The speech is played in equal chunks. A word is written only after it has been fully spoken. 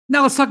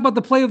Now let's talk about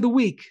the play of the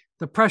week.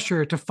 The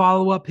pressure to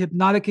follow up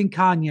Hypnotic and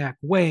Cognac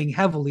weighing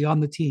heavily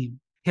on the team.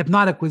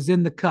 Hypnotic was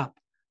in the cup,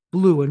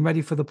 blue and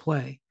ready for the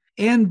play.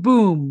 And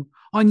boom,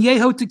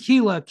 Añejo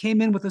Tequila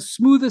came in with a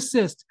smooth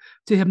assist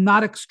to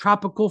Hypnotic's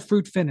tropical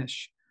fruit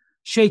finish.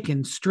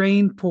 Shaken,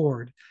 strained,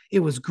 poured. It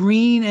was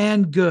green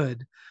and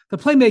good. The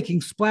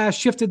playmaking splash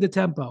shifted the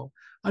tempo.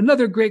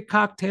 Another great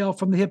cocktail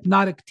from the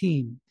Hypnotic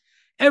team.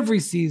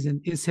 Every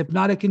season is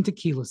Hypnotic and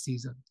Tequila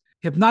season.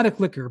 Hypnotic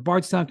Liquor,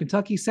 Bardstown,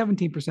 Kentucky,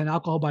 17%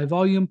 alcohol by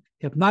volume.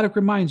 Hypnotic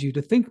reminds you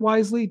to think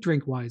wisely,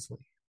 drink wisely.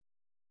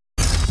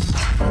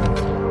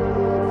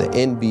 The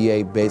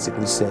NBA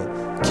basically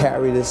said,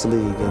 carry this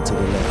league into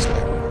the next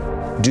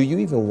level. Do you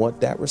even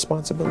want that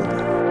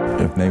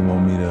responsibility? If they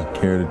want me to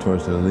carry the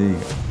torch to the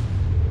league,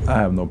 I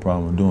have no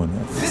problem doing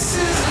that. This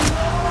is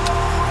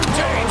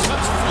James.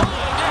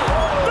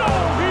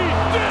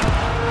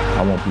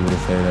 I want people to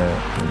say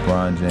that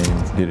LeBron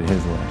James did it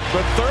his way.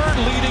 The third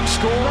leading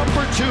scorer,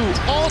 number 2,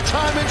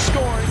 all-time in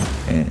scoring.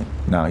 And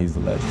now he's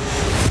the legend.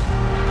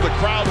 The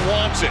crowd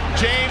wants it.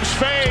 James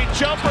fade,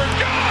 jumper,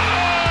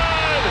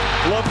 good!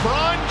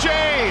 LeBron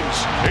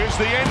James is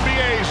the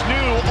NBA's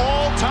new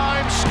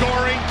all-time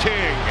scoring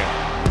king.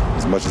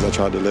 As much as I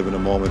tried to live in the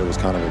moment, it was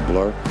kind of a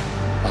blur.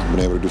 I've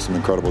been able to do some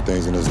incredible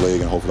things in this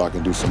league, and hopefully I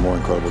can do some more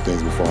incredible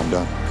things before I'm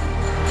done.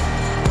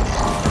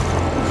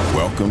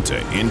 Welcome to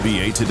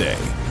NBA Today,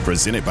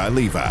 presented by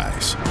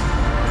Levi's.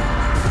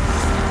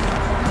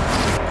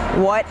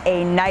 What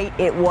a night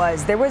it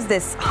was. There was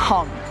this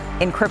hum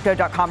in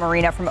Crypto.com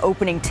Arena from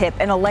opening tip,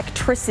 an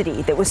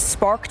electricity that was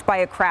sparked by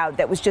a crowd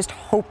that was just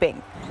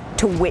hoping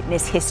to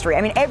witness history.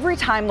 I mean, every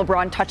time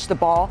LeBron touched the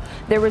ball,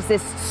 there was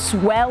this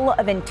swell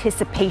of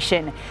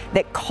anticipation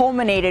that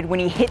culminated when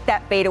he hit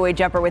that fadeaway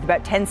jumper with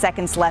about 10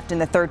 seconds left in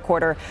the third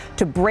quarter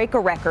to break a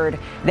record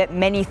that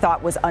many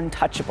thought was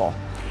untouchable.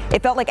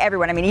 It felt like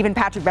everyone, I mean, even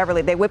Patrick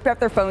Beverley, they whipped out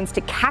their phones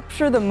to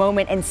capture the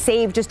moment and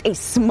save just a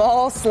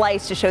small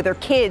slice to show their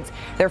kids,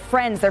 their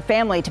friends, their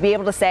family, to be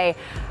able to say,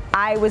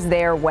 I was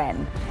there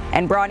when.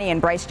 And Bronny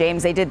and Bryce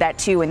James, they did that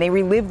too, and they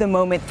relived the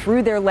moment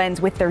through their lens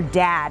with their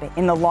dad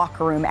in the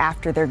locker room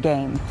after their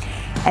game.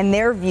 And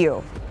their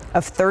view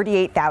of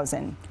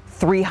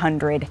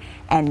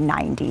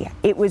 38,390.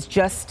 It was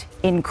just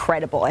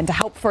incredible. And to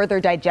help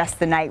further digest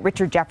the night,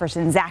 Richard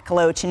Jefferson, Zach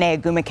Lowe, Chiney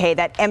Ogwumike,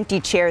 that empty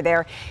chair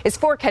there is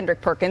for Kendrick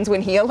Perkins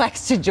when he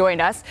elects to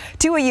join us.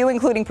 2 of you,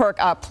 including Perk,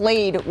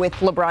 played with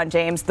LeBron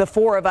James. The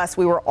 4 of us,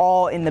 we were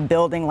all in the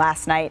building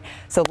last night.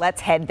 So let's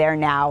head there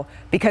now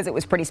because it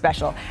was pretty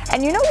special.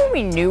 And you know when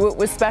we knew it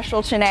was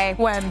special, Chiney?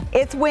 When?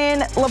 It's when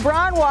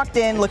LeBron walked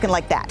in looking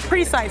like that.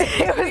 Precisely.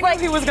 It was like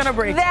he was going to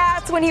break.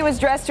 That's when he was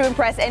dressed to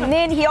impress. And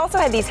then he also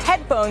had these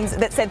headphones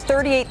that said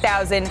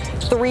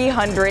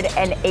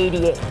 38,380.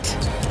 Here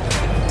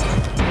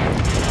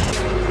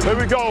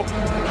we go.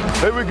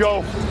 Here we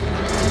go.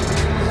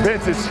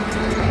 Vintage.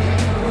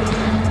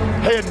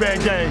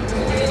 Headband gang.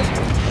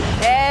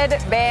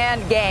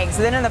 Headband gang.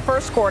 So then in the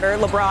first quarter,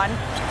 LeBron,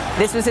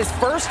 this was his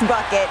first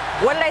bucket.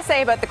 What did I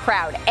say about the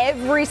crowd?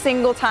 Every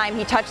single time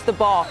he touched the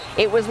ball,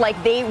 it was like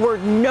they were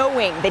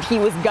knowing that he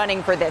was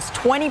gunning for this.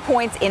 20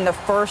 points in the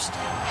first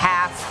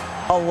half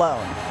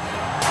alone.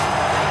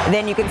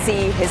 Then you can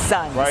see his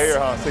sons. Right here,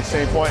 huh?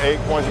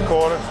 16.8 points a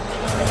quarter.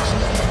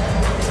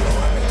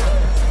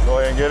 Go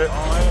ahead and get it.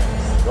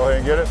 Go ahead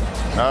and get it.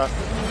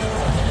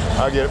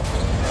 I'll get it.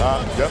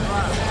 Yep.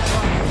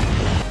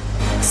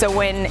 So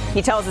when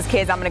he tells his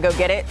kids, I'm going to go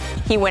get it,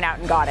 he went out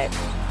and got it.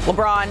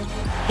 LeBron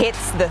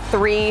hits the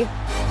 3,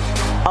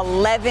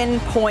 11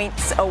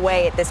 points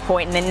away at this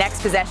point. In the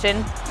next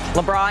possession,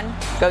 LeBron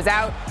goes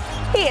out,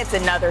 he hits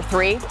another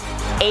 3,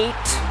 8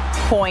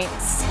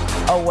 points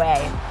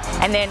away.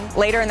 And then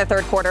later in the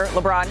third quarter,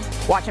 LeBron,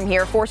 watch him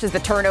here, forces the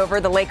turnover.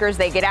 The Lakers,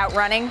 they get out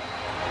running.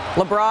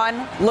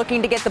 LeBron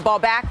looking to get the ball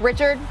back.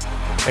 Richard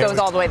goes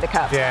all the way to the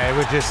cup. Yeah, it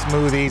was just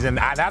smoothies. And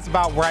that's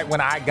about right when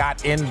I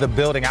got in the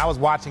building. I was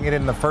watching it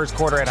in the first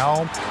quarter at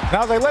home. And I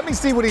was like, let me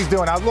see what he's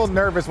doing. I was a little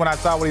nervous when I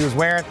saw what he was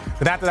wearing.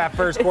 But after that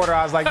first quarter,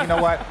 I was like, you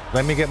know what?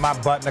 Let me get my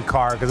butt in the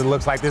car because it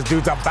looks like this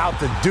dude's about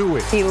to do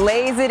it. He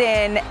lays it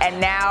in,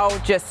 and now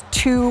just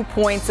 2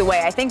 points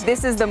away. I think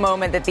this is the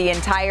moment that the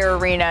entire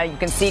arena, you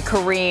can see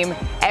Kareem,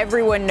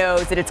 everyone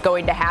knows that it's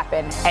going to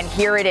happen. And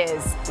here it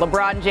is.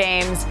 LeBron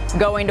James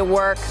going to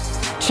work.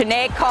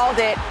 Chiney called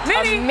it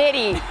a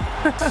midi.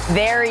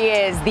 There he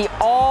is, the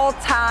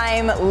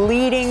all-time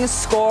leading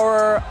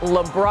scorer,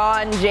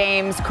 LeBron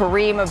James,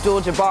 Kareem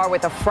Abdul-Jabbar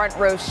with a front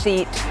row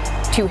seat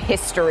to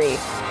history.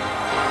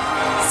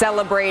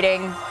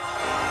 Celebrating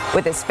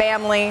with his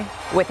family,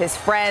 with his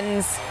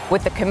friends,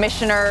 with the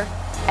commissioner,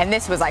 and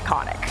this was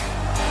iconic.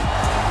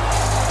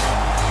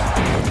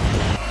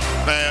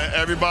 Man,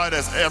 everybody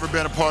that's ever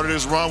been a part of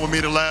this run with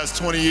me the last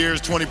 20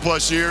 years, 20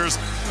 plus years,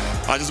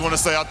 I just want to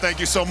say I thank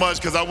you so much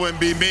because I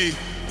wouldn't be me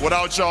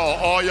without y'all.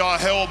 All y'all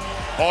help,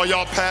 all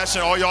y'all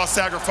passion, all y'all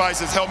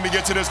sacrifices helped me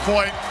get to this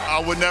point. I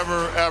would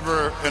never,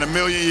 ever in a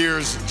million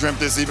years dreamt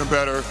this even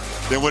better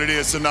than what it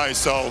is tonight.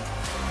 So,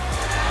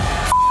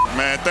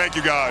 man, thank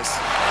you guys.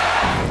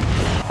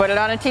 Put it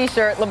on a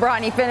T-shirt.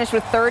 LeBron, he finished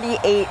with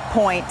 38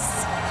 points,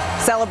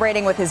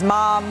 celebrating with his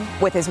mom,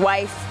 with his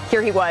wife.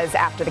 Here he was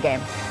after the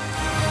game.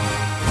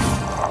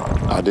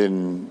 I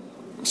didn't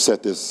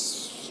set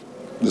this.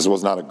 This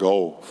was not a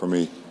goal for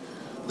me.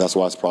 That's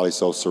why it's probably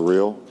so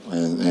surreal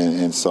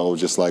and so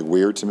just like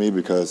weird to me,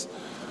 because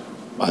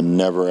I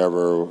never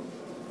ever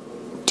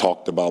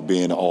talked about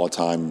being an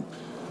all-time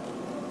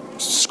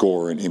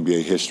scorer in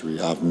NBA history.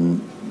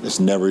 It's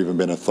never even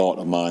been a thought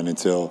of mine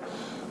until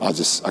I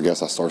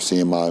guess I started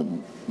seeing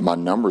my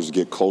numbers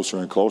get closer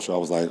and closer. I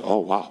was like, oh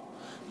wow,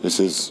 this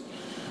is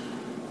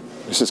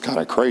kind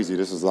of crazy.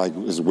 This is like,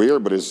 it's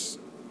weird, but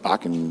I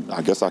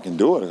guess I can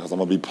do it because I'm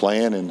gonna be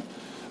playing, and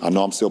I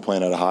know I'm still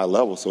playing at a high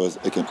level, so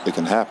it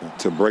can happen.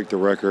 To break the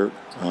record,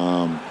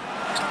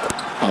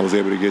 I was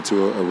able to get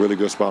to a really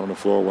good spot on the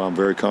floor where I'm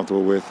very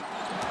comfortable with,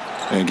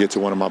 and get to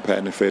one of my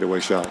patented fadeaway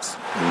shots.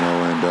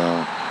 And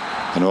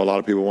I know a lot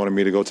of people wanted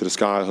me to go to the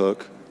sky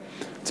hook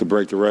to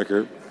break the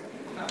record,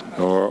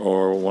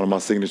 or one of my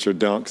signature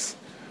dunks,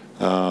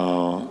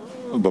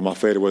 but my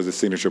fadeaway was a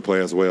signature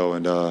play as well,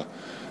 and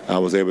I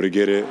was able to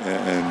get it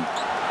and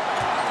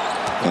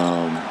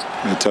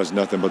touched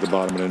nothing but the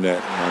bottom of the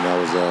net, and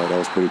that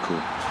was pretty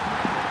cool.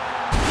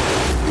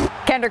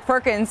 Kendrick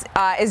Perkins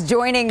is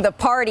joining the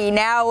party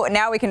now.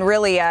 Now we can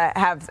really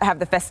have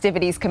the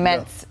festivities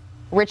commence. Yeah.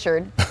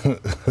 Richard,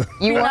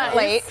 you weren't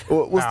late.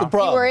 What's the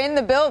problem? You were in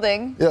the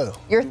building. Yeah.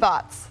 Your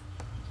thoughts?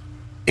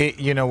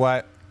 You know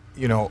what?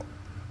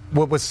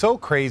 What was so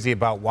crazy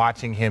about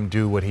watching him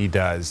do what he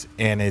does,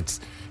 and it's,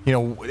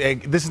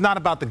 this is not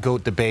about the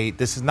GOAT debate.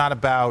 This is not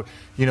about,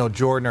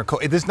 Jordan or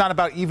Kobe. This is not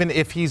about even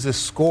if he's a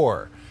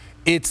scorer.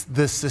 It's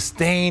the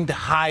sustained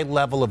high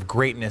level of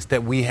greatness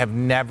that we have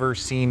never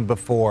seen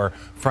before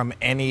from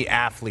any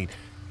athlete.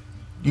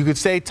 You could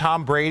say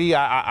Tom Brady.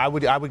 I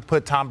would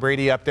put Tom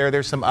Brady up there.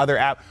 There's some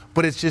other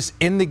but it's just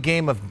in the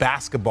game of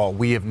basketball,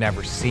 we have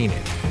never seen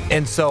it.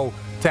 And so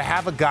to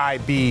have a guy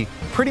be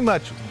pretty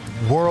much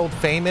world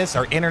famous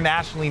or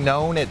internationally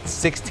known at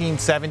 16,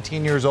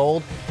 17 years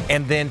old,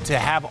 and then to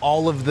have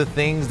all of the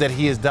things that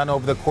he has done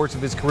over the course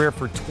of his career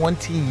for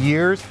 20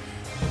 years,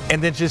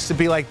 and then just to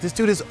be like, this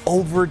dude is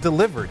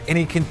over-delivered, and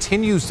he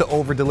continues to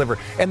over-deliver.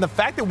 And the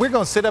fact that we're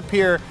going to sit up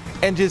here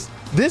and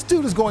this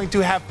dude is going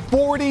to have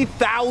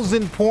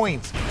 40,000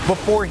 points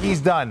before he's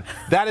done.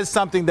 That is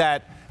something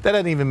that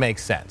doesn't even make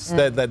sense.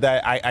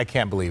 I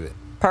can't believe it.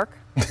 Perk?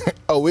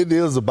 Oh, it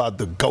is about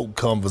the GOAT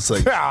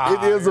conversation.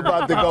 It is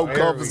about the GOAT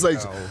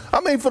conversation. I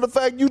mean, for the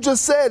fact you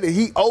just said it,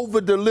 he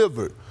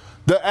over-delivered.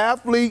 The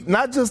athlete,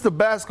 not just the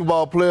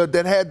basketball player,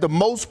 that had the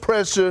most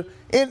pressure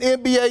in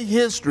NBA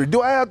history.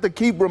 Do I have to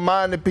keep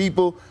reminding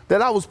people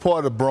that I was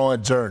part of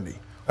Braun's journey?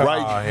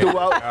 Right?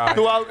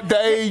 Throughout the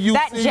AAU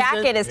that season.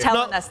 jacket is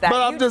telling us that.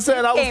 But I'm just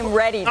saying, I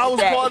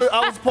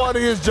was part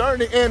of his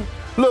journey. And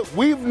look,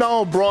 we've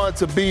known Braun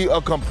to be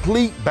a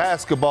complete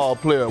basketball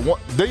player,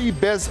 the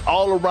best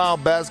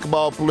all-around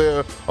basketball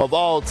player of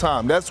all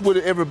time. That's what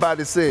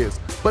everybody says.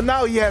 But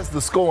now he has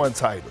the scoring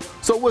title.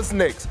 So what's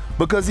next?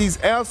 Because he's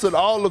answered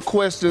all the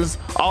questions,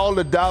 all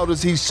the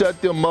doubters, he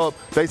shut them up.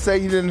 They say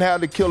he didn't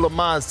have the killer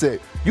mindset.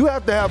 You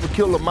have to have a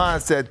killer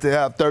mindset to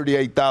have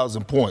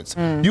 38,000 points.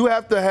 You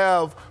have to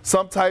have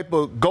some type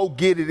of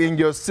go-get-it in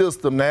your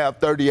system to have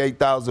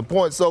 38,000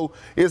 points. So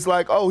it's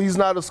like, oh, he's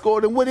not a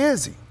scorer, then what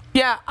is he?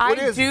 Yeah,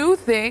 I do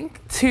think,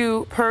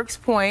 to Perk's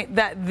point,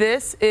 that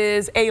this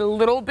is a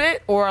little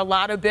bit or a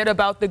lot of bit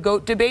about the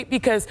GOAT debate,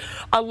 because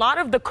a lot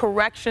of the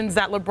corrections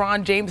that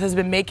LeBron James has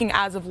been making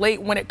as of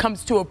late when it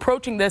comes to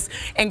approaching this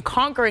and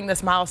conquering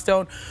this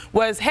milestone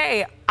was,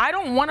 hey, I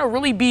don't want to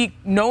really be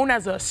known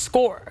as a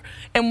scorer.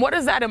 And what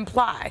does that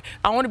imply?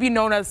 I want to be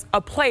known as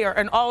a player,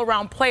 an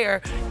all-around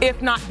player,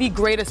 if not the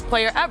greatest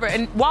player ever.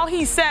 And while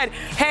he said,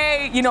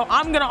 hey,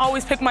 I'm going to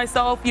always pick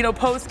myself,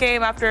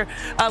 post-game after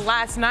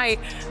last night,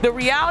 the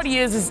reality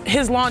is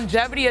his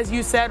longevity, as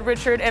you said,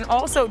 Richard, and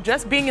also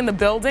just being in the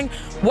building,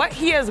 what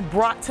he has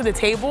brought to the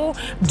table,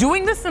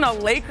 doing this in a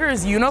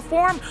Lakers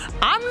uniform.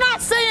 I'm not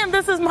saying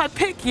this is my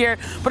pick here,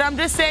 but I'm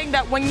just saying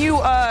that when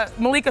you,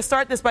 Malika,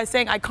 start this by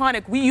saying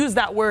iconic, we use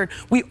that word.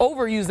 We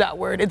overuse that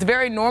word. It's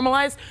very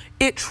normalized.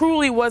 It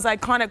truly was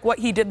iconic what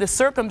he did, the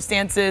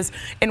circumstances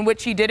in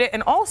which he did it,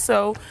 and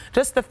also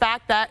just the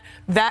fact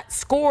that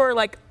score,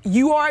 like,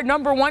 you are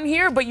number one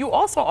here, but you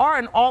also are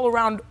an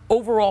all-around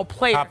overall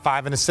player. Top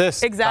 5 in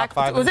assists.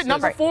 Exactly. Was it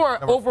number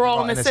 4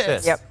 overall in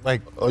assists? Yep.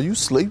 Like, are you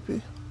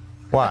sleepy?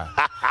 Why?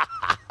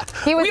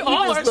 He was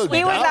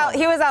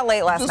out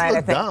late last night,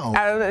 I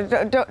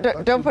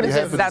think. Don't put his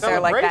business out there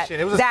like that.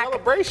 It was a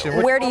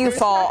celebration. Where do you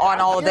fall on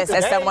all of this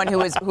as someone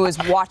who is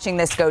watching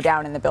this go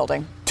down in the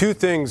building? Two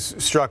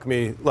things struck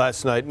me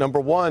last night. Number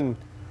one,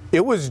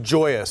 it was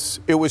joyous.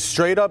 It was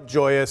straight up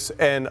joyous,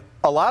 and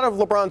a lot of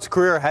LeBron's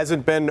career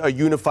hasn't been a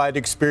unified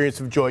experience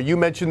of joy. You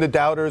mentioned the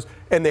doubters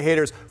and the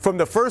haters. From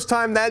the first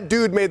time that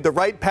dude made the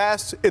right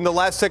pass in the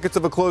last seconds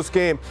of a close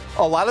game,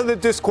 a lot of the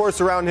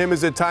discourse around him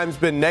has at times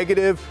been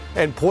negative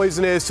and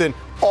poisonous and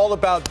all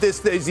about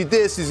this, is he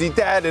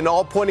that, and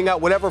all pointing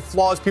out whatever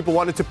flaws people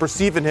wanted to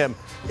perceive in him.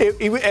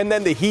 And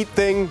then the Heat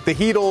thing, the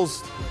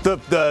Heatles,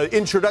 the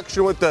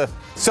introduction with the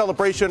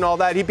celebration and all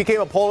that. He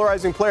became a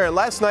polarizing player. And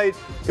last night,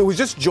 it was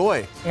just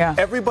joy. Yeah.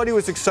 Everybody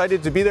was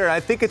excited to be there. And I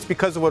think it's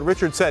because of what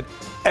Richard said.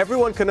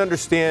 Everyone can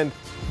understand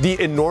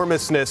the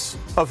enormousness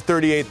of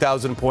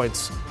 38,000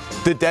 points.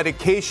 The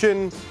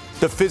dedication,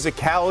 the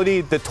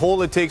physicality, the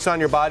toll it takes on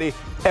your body.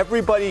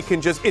 Everybody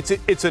can just,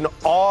 it's an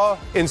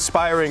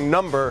awe-inspiring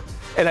number.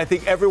 And I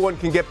think everyone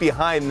can get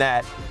behind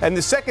that. And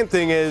the second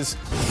thing is,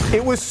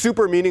 it was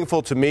super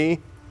meaningful to me,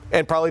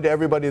 and probably to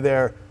everybody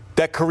there,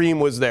 that Kareem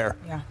was there.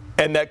 Yeah.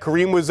 And that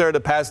Kareem was there to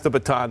pass the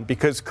baton,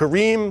 because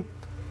Kareem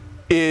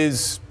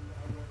is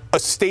a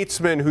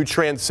statesman who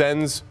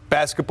transcends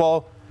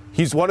basketball.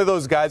 He's one of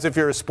those guys, if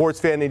you're a sports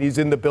fan and he's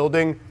in the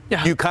building,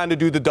 you kind of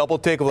do the double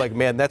take of like,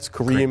 man, that's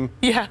Kareem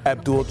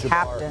Abdul-Jabbar.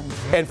 Captain.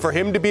 And for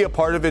him to be a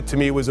part of it, to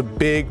me, was a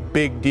big,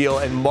 big deal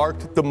and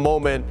marked the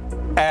moment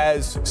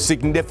as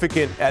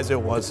significant as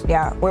it was.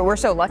 Yeah, we're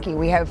so lucky.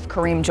 We have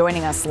Kareem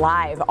joining us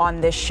live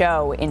on this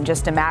show in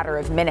just a matter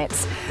of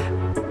minutes.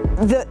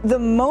 The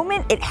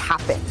moment it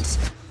happened,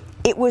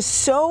 it was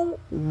so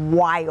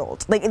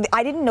wild. Like,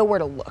 I didn't know where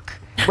to look,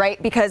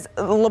 right? Because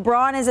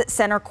LeBron is at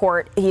center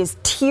court. He has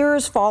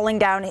tears falling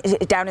down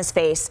his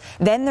face.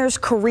 Then there's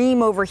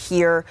Kareem over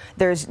here.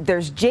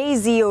 There's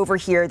Jay-Z over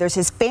here. There's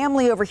his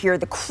family over here.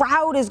 The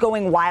crowd is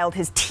going wild.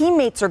 His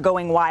teammates are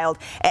going wild.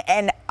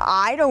 And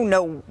I don't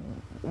know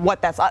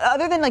what that's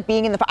other than like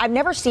being in the. I've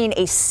never seen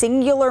a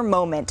singular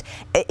moment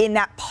in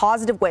that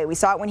positive way. We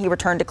saw it when he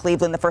returned to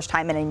Cleveland the first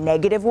time in a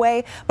negative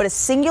way, but a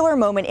singular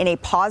moment in a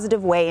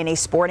positive way in a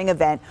sporting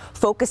event,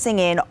 focusing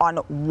in on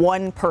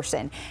one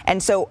person.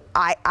 And so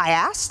I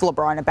asked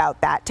LeBron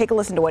about that. Take a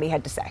listen to what he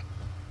had to say.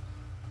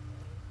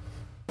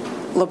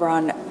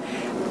 LeBron,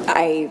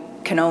 I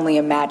can only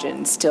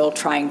imagine still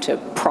trying to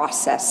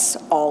process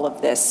all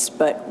of this,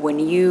 but when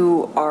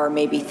you are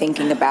maybe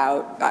thinking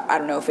about, I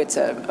don't know if it's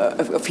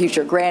a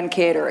future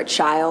grandkid or a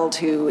child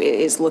who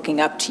is looking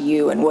up to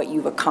you and what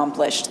you've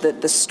accomplished,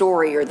 the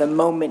story or the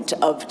moment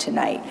of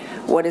tonight,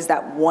 what is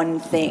that one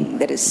thing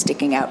that is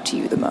sticking out to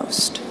you the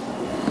most?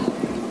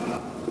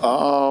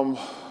 I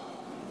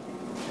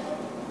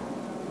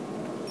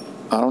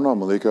don't know,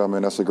 Malika. I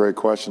mean, that's a great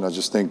question. I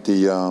just think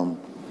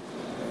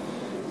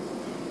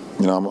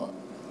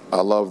I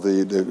love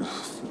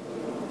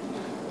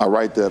I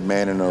write the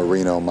man in the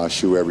arena on my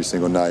shoe every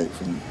single night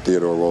from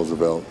Theodore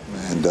Roosevelt.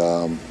 And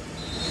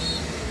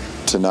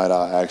tonight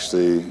I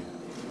actually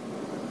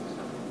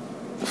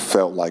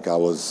felt like I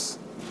was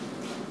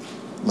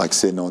like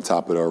sitting on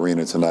top of the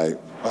arena tonight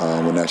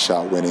when that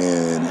shot went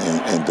in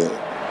and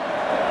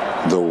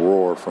the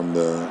roar from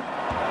the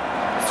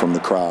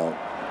crowd.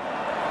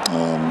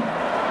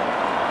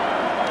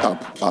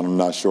 I'm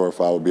not sure if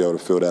I would be able to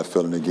feel that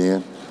feeling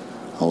again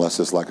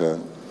unless it's like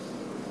a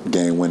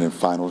game-winning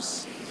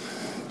finals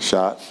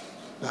shot.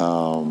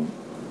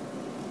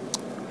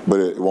 But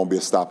it won't be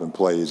a stop and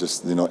play. It's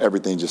just,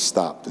 everything just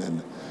stopped.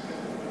 And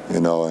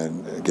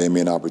it gave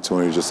me an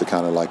opportunity just to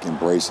kind of like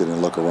embrace it and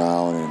look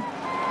around and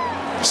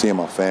seeing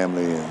my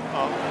family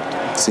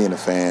and seeing the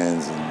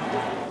fans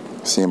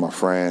and seeing my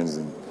friends.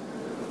 And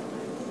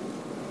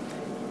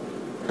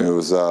it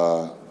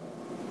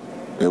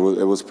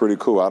was pretty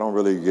cool. I don't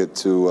really get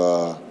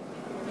to,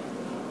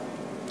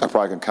 I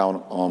probably can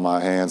count on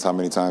my hands how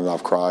many times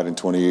I've cried in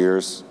 20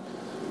 years,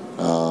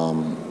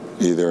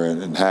 either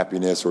in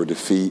happiness or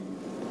defeat.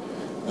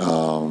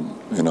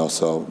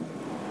 So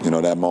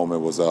that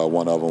moment was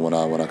one of them when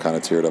I kind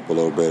of teared up a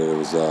little bit. It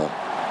was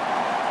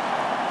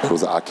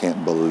I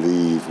can't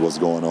believe what's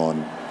going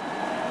on.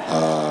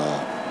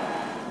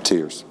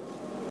 Tears.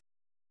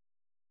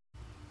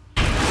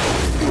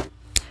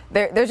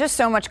 There's just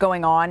so much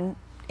going on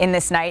in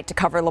this night to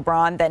cover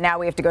LeBron that now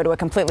we have to go to a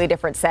completely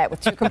different set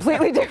with two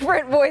completely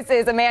different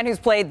voices. A man who's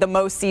played the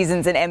most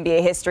seasons in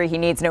NBA history. He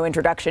needs no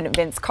introduction.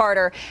 Vince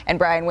Carter and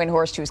Brian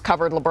Windhorst, who's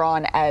covered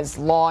LeBron as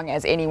long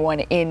as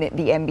anyone in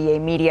the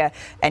NBA media.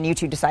 And you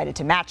two decided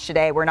to match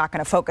today. We're not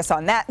going to focus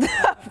on that.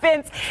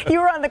 Vince, you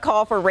were on the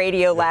call for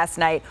radio last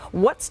night.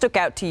 What stuck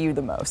out to you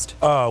the most?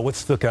 What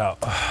stuck out?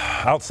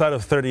 Outside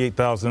of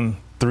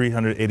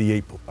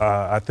 38,388,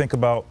 I think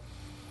about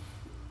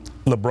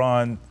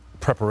LeBron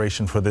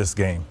preparation for this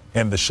game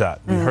and the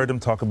shot. We heard him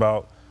talk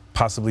about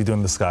possibly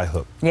doing the sky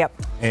hook. Yep.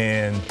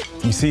 And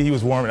you see he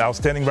was warming. I was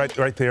standing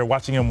right there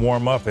watching him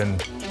warm up, and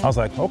I was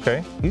like,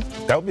 okay,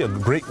 that would be a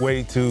great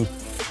way to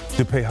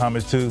pay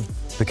homage to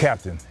the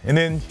captain. And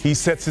then he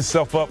sets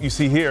himself up, you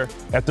see here,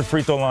 at the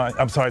free throw line,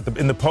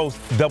 in the post,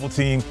 double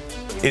team.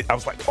 I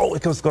was like, oh,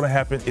 it was going to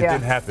happen. It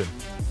didn't happen.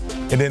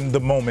 And then the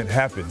moment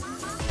happened.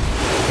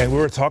 And we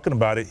were talking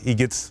about it. He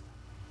gets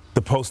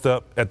the post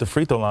up at the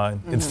free throw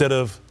line instead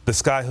of the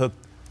sky hook,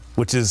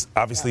 which is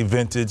obviously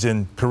vintage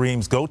and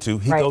Kareem's go-to.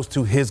 He goes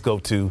to his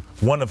go-to,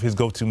 one of his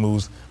go-to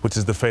moves, which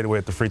is the fadeaway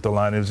at the free throw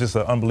line. It was just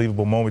an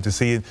unbelievable moment to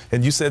see it.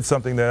 And you said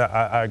something that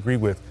I agree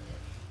with.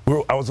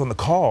 I was on the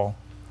call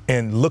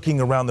and looking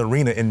around the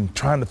arena and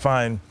trying to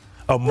find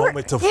a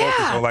moment to focus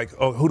on, like,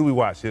 oh, who do we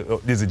watch?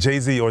 Is it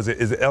Jay-Z or is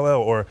it LL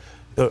or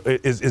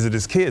is it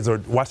his kids or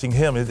watching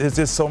him? It's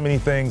just so many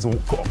things,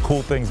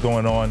 cool things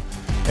going on,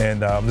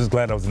 and I'm just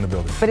glad I was in the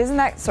building. But isn't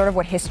that sort of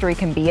what history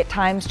can be at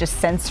times, just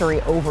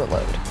sensory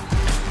overload?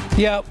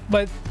 Yeah,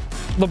 but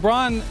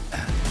LeBron,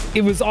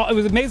 it was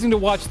amazing to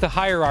watch the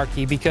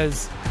hierarchy,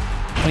 because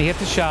when he hit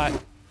the shot,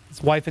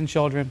 his wife and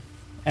children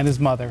and his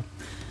mother,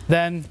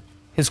 then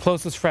his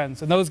closest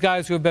friends, and those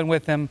guys who have been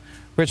with him,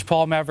 Rich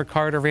Paul, Maverick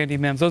Carter, Randy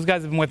Mims, those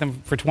guys have been with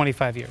him for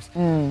 25 years.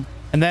 And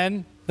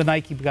then the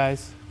Nike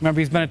guys. Remember,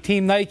 he's been a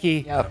team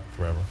Nike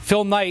forever.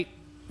 Phil Knight,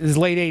 in his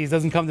late 80s,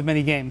 doesn't come to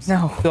many games.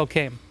 No. Phil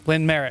came.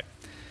 Lynn Merritt,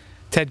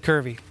 Ted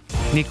Curvey,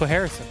 Nico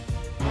Harrison.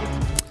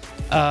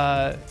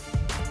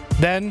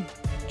 Then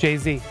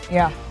Jay-Z.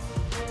 Yeah.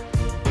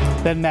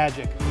 Then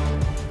Magic.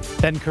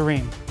 Then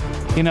Kareem.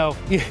 You know,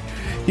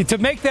 to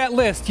make that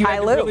list, you had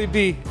to really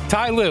be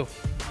Ty Lue.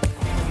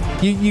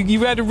 You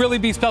had to really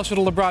be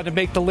special to LeBron to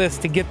make the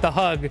list, to get the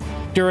hug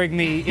during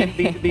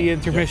the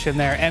intermission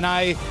there. And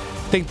I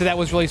think that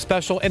was really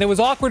special. And it was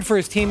awkward for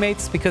his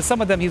teammates, because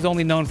some of them he's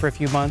only known for a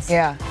few months.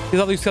 Yeah.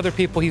 There's all these other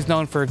people he's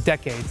known for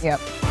decades.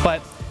 Yep.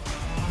 But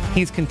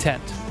he's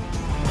content.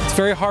 It's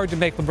very hard to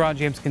make LeBron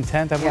James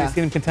content. I've only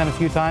seen him content a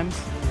few times.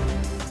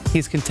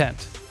 He's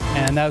content.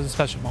 And that was a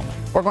special moment.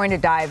 We're going to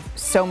dive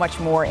so much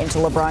more into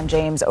LeBron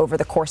James over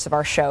the course of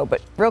our show.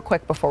 But real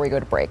quick before we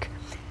go to break,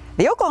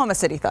 the Oklahoma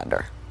City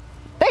Thunder,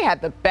 they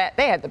had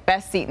the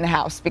best seat in the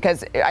house,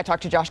 because I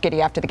talked to Josh Giddey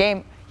after the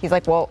game. He's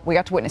like, well, we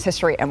got to witness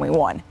history and we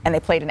won. And they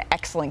played an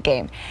excellent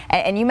game.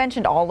 And you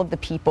mentioned all of the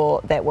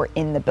people that were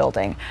in the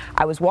building.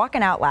 I was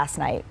walking out last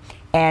night,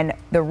 and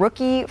the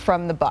rookie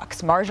from the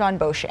Bucks, Marjan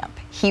Beauchamp,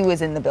 he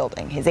was in the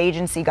building. His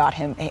agency got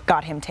him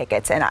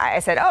tickets. And I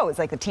said, oh, is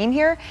like the team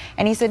here?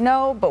 And he said,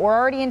 no, but we're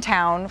already in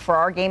town for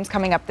our games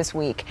coming up this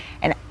week.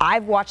 And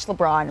I've watched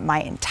LeBron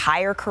my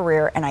entire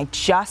career, and I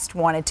just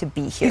wanted to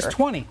be here. He's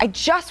 20. I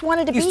just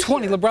wanted to be here. He's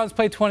 20. LeBron's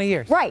played 20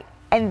 years. Right.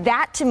 And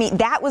that, to me,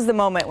 that was the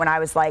moment when I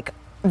was like,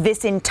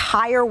 this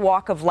entire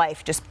walk of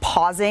life, just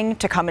pausing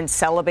to come and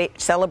celebrate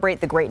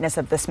the greatness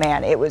of this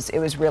man. It was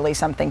really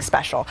something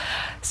special.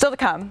 Still to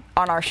come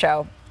on our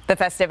show, the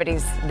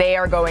festivities, they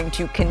are going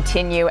to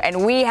continue,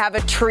 and we have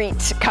a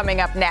treat coming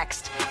up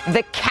next.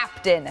 The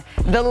captain,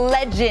 the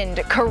legend,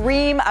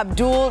 Kareem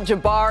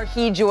Abdul-Jabbar,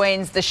 he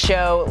joins the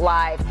show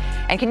live.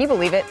 And can you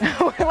believe it?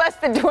 We're less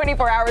than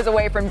 24 hours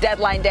away from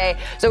deadline day.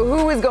 So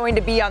who is going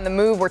to be on the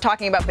move? We're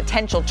talking about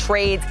potential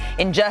trades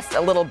in just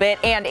a little bit.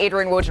 And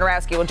Adrian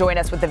Wojnarowski will join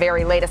us with the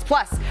very latest.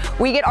 Plus,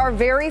 we get our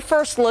very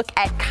first look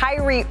at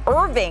Kyrie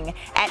Irving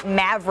at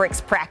Mavericks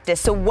practice.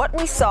 So what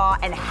we saw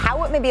and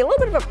how it may be a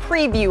little bit of a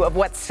preview of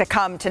what's to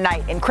come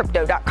tonight in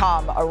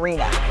Crypto.com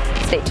Arena.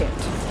 Stay tuned.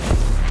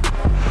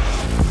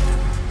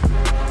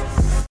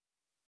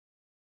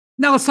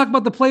 Now let's talk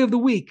about the play of the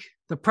week.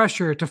 The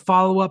pressure to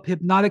follow up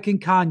Hypnotic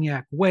and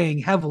Cognac weighing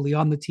heavily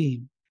on the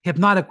team.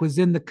 Hypnotic was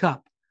in the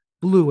cup,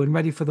 blue and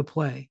ready for the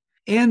play.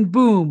 And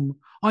boom,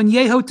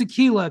 Añejo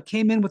Tequila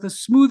came in with a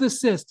smooth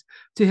assist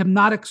to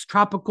Hypnotic's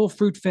tropical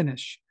fruit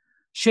finish.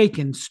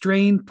 Shaken,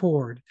 strained,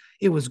 poured.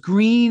 It was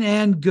green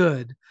and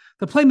good.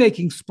 The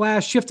playmaking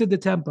splash shifted the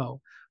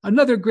tempo.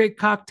 Another great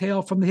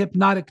cocktail from the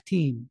Hypnotic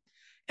team.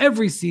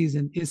 Every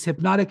season is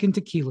Hypnotic and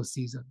Tequila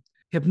season.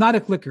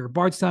 Hypnotic Liquor,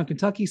 Bardstown,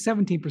 Kentucky,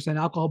 17%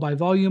 alcohol by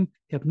volume.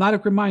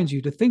 Hypnotic reminds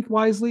you to think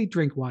wisely,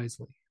 drink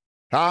wisely.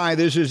 Hi,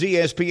 this is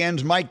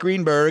ESPN's Mike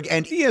Greenberg,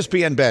 and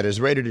ESPN Bet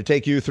is ready to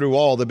take you through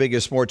all the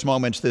biggest sports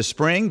moments this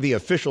spring. The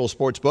official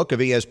sports book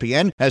of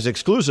ESPN has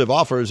exclusive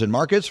offers and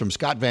markets from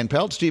Scott Van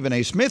Pelt, Stephen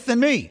A. Smith,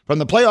 and me. From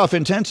the playoff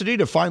intensity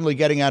to finally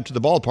getting out to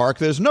the ballpark,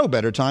 there's no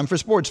better time for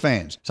sports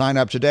fans. Sign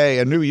up today,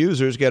 and new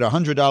users get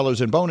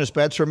 $100 in bonus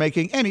bets for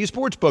making any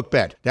sportsbook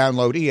bet.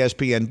 Download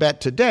ESPN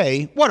Bet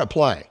today. What a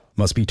play.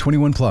 Must be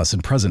 21 plus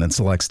and present in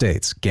select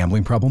states.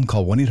 Gambling problem?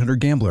 Call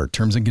 1-800-GAMBLER.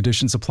 Terms and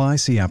conditions apply.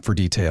 See app for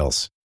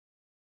details.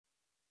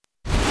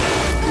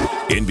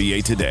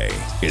 NBA Today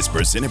is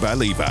presented by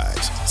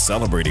Levi's,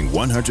 celebrating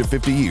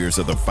 150 years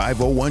of the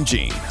 501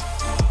 gene.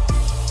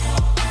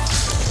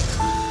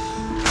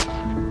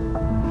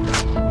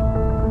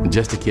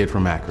 Just a kid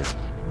from Akron.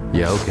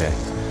 Yeah, okay.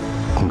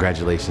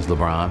 Congratulations,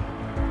 LeBron.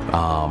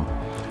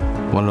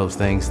 One of those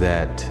things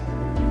that,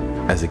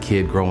 as a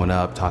kid growing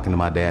up, talking to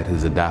my dad,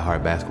 who's a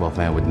diehard basketball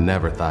fan, would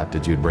never thought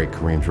that you'd break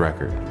Kareem's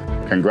record.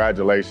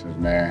 Congratulations,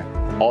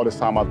 man. All this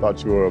time I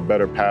thought you were a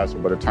better passer,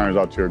 but it turns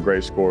out you're a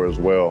great scorer as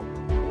well.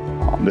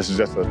 This is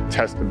just a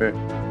testament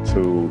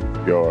to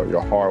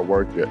your hard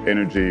work, your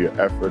energy,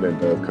 your effort, and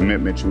the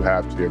commitment you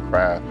have to your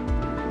craft.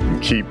 You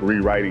keep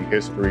rewriting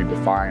history,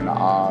 defying the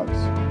odds.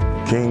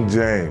 King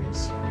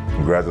James,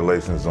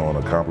 congratulations on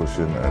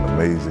accomplishing an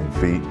amazing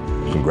feat.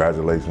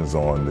 Congratulations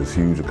on this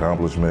huge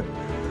accomplishment.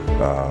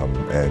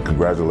 And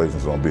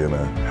congratulations on being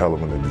a hell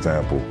of an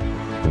example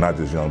for not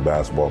just young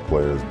basketball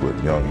players,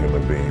 but young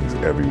human beings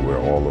everywhere,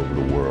 all over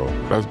the world.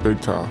 That's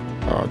big time.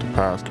 To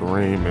pass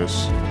Kareem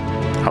is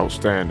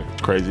outstanding.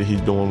 It's crazy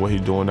he's doing what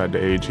he's doing at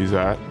the age he's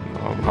at,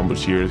 how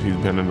much years he's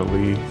been in the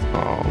league.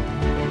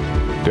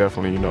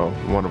 definitely,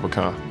 one of a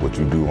kind. What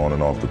you do on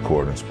and off the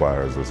court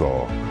inspires us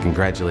all.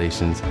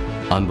 Congratulations.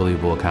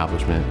 Unbelievable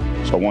accomplishment.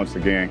 So once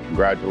again,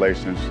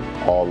 congratulations.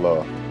 All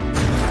love.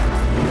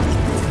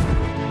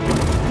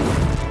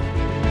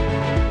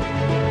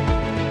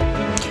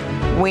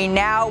 We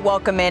now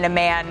welcome in a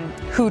man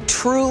who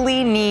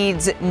truly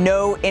needs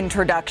no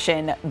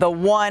introduction, the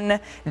one,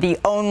 the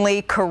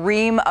only,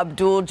 Kareem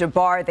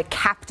Abdul-Jabbar, the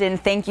captain.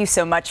 Thank you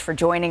so much for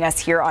joining us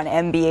here on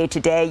NBA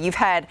Today. You've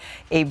had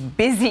a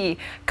busy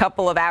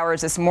couple of hours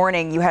this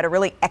morning. You had a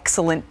really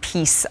excellent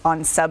piece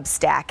on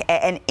Substack,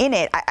 and in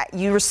it,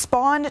 you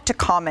respond to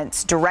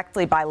comments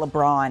directly by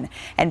LeBron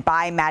and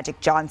by Magic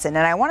Johnson.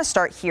 And I want to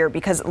start here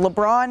because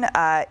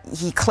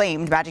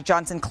LeBron, Magic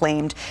Johnson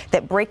claimed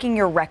that breaking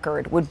your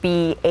record would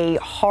be a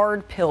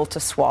hard pill to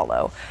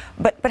swallow.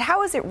 But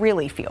how does it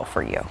really feel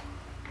for you?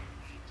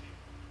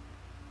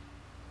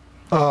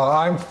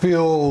 I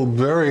feel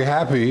very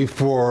happy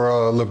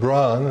for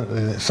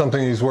LeBron. It's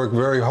something he's worked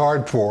very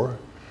hard for,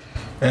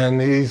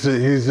 and he's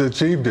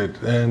achieved it.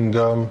 And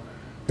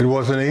it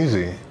wasn't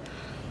easy.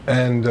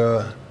 And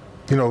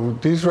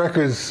these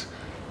records,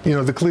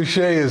 the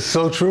cliche is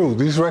so true.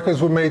 These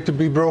records were made to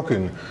be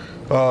broken.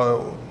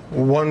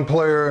 One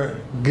player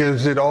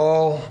gives it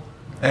all,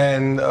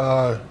 and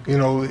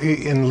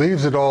and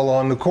leaves it all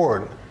on the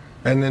court,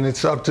 and then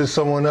it's up to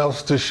someone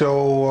else to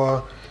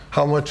show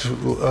how much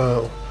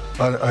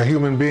a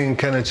human being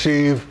can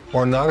achieve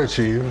or not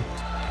achieve.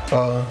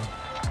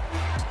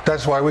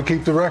 That's why we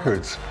keep the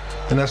records,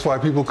 and that's why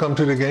people come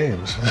to the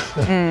games.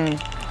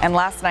 And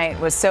last night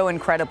was so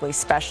incredibly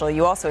special.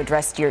 You also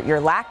addressed your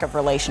lack of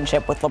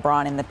relationship with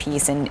LeBron in the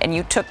piece, and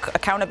you took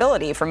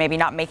accountability for maybe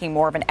not making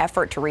more of an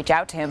effort to reach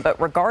out to him.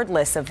 But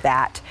regardless of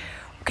that,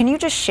 can you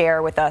just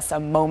share with us a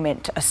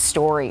moment, a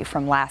story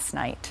from last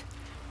night?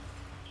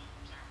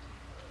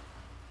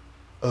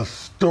 A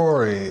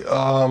story.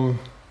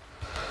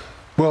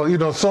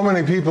 Well, so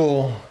many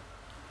people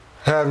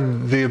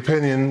have the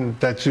opinion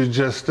that you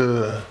just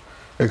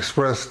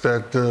expressed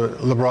that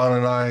LeBron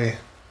and I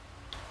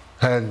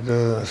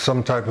had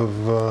some type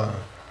of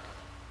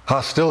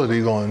hostility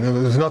going. There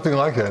was nothing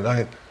like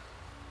that.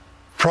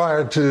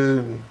 Prior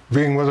to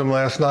being with him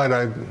last night,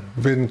 I'd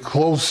been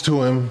close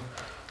to him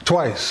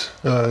twice.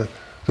 The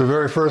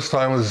very first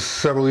time was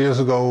several years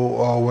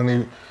ago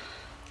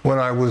when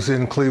I was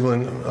in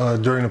Cleveland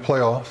during the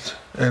playoffs,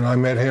 and I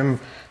met him,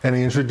 and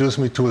he introduced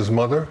me to his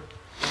mother.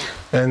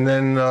 And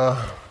then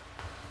a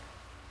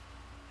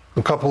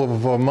couple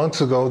of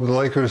months ago, the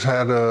Lakers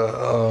had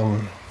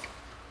a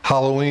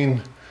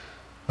Halloween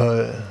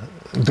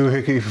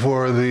doohickey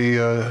for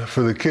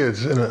the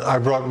kids, and I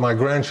brought my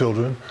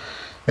grandchildren,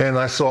 and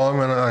I saw him,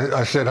 and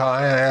I said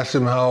hi, and I asked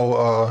him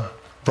how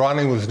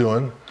Bronny was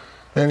doing.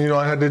 And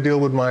I had to deal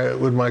with my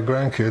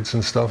grandkids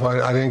and stuff.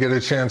 I didn't get a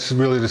chance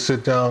really to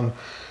sit down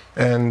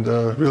and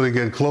really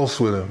get close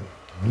with him.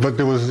 But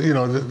there was,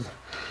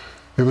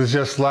 it was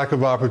just lack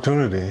of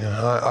opportunity.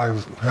 I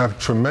have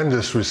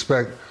tremendous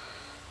respect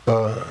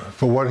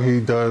for what he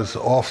does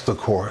off the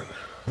court.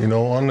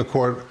 On the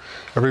court,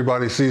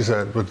 everybody sees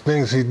that, but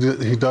things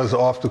he does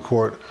off the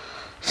court,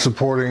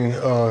 supporting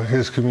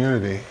his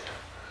community.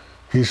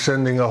 He's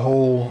sending a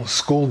whole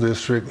school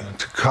district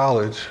to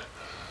college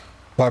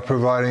by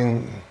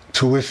providing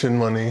tuition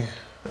money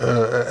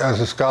as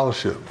a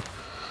scholarship.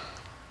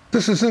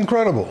 This is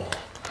incredible.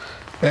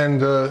 And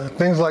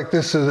things like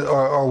this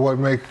are what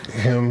make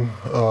him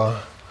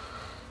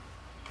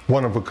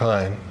one of a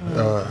kind,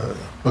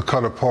 a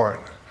cut apart.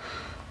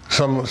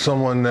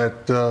 Someone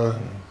that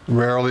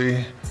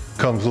rarely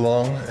comes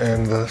along,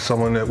 and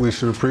someone that we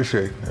should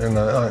appreciate. And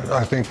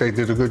I think they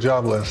did a good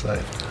job last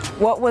night.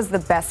 What was the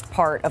best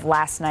part of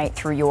last night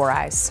through your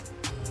eyes?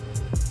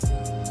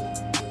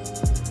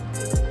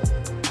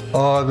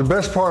 The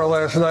best part of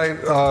last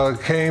night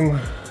came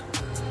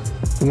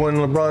when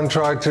LeBron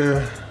tried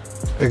to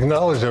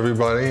acknowledge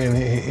everybody, and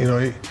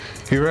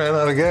he ran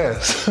out of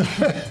gas.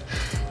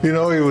 He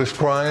was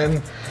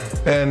crying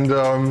and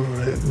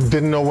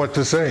didn't know what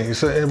to say. He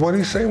said, "What do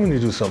you say when you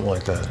do something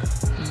like that?"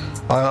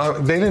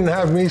 They didn't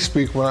have me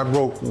speak when I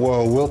broke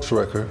Wilt's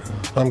record.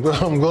 I'm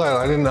glad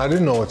I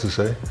didn't know what to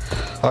say.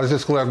 I was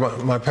just glad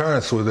my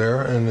parents were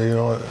there, and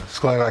it's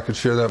glad I could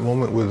share that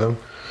moment with them.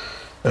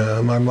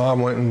 My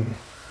mom went and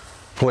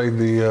played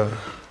the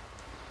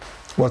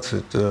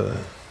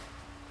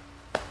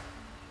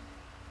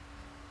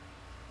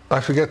I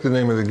forget the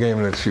name of the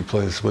game that she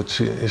plays, but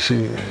she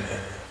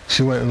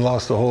went and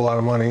lost a whole lot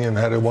of money and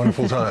had a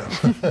wonderful time.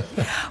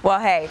 Well,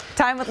 hey,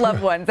 time with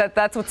loved ones,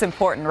 that's what's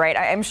important, right?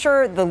 I'm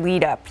sure the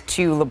lead up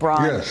to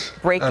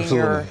LeBron breaking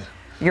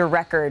your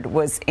record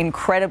was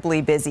incredibly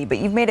busy, but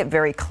you've made it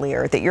very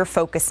clear that your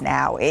focus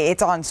now,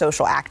 it's on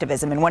social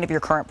activism, and one of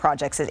your current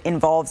projects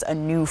involves a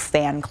new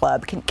fan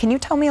club. Can you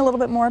tell me a little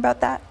bit more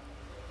about that?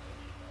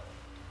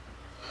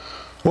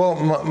 Well,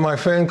 my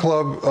fan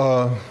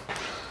club,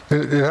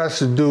 it has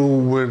to do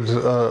with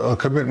a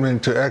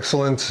commitment to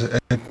excellence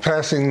and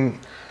passing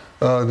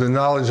the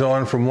knowledge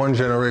on from one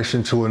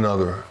generation to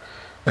another.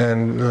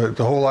 And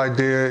the whole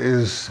idea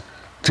is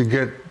to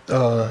get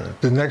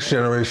the next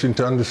generation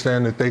to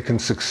understand that they can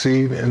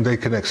succeed and they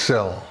can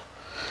excel.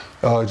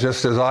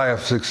 Just as I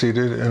have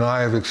succeeded and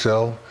I have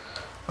excelled,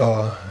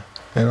 and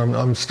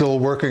I'm still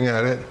working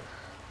at it.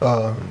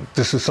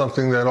 This is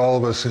something that all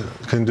of us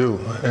can do.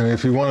 And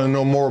if you want to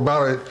know more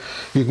about it,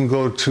 you can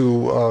go to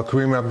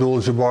Kareem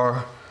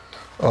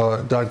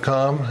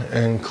Abdul-Jabbar.com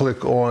and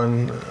click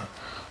on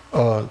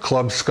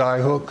Club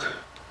Skyhook,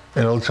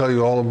 and it'll tell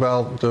you all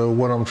about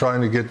what I'm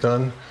trying to get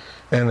done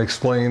and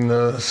explain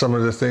some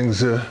of the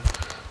things.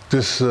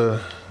 This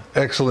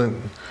excellent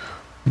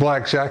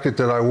black jacket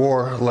that I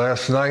wore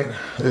last night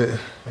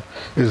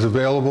is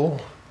available.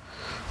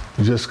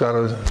 You just got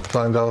to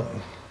find out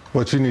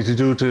what you need to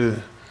do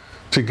to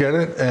get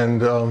it,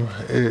 and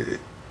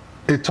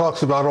it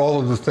talks about all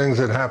of the things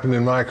that happened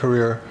in my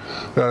career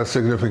that are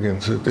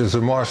significant. There's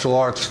a martial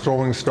arts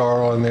throwing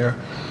star on there.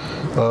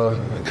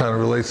 It kind of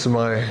relates to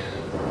my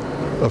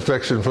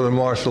affection for the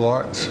martial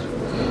arts.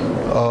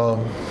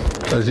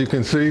 As you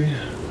can see,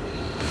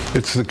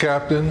 it's the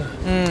captain,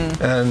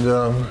 and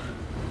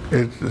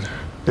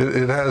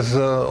it has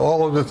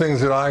all of the things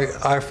that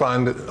I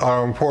find that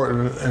are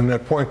important and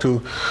that point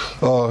to,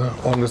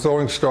 on the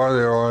throwing star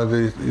there are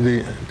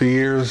the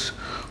years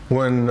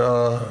when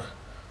the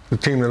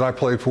team that I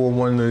played for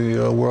won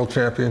the World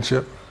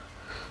Championship,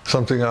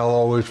 something I'll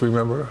always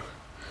remember.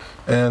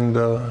 And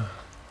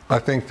I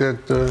think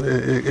that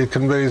it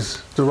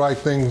conveys the right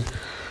thing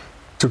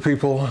to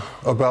people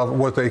about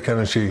what they can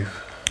achieve.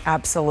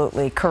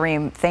 Absolutely.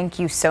 Kareem, thank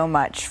you so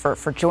much for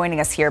joining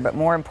us here, but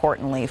more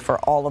importantly, for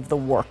all of the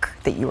work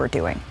that you are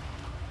doing.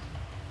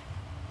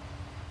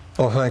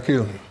 Oh, thank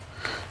you.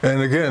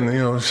 And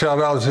again, shout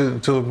out to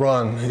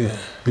LeBron.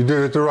 You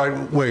did it the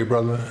right way,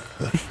 brother.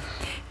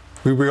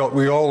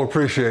 We all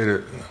appreciate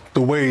it.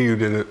 The way you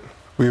did it,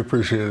 we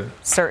appreciate it.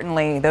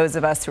 Certainly, those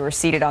of us who are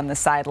seated on the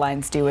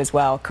sidelines do as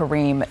well.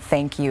 Kareem,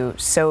 thank you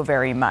so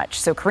very much.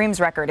 So Kareem's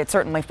record, it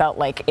certainly felt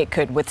like it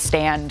could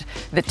withstand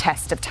the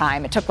test of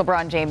time. It took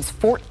LeBron James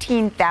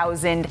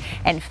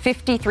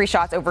 14,053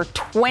 shots over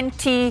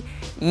 20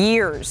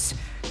 years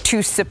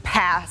to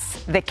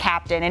surpass the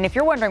captain. And if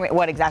you're wondering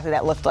what exactly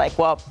that looked like,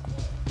 well,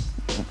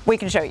 we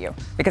can show you,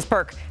 because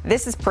Perk,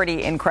 this is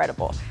pretty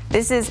incredible.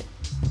 This is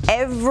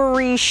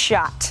every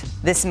shot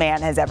this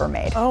man has ever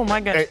made. Oh my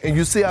goodness! And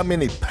you see how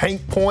many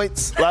paint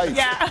points? Like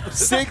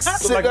six.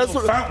 Like that's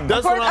what I'm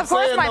saying. Of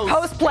course, my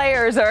post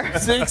players are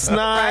 6'9",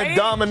 right?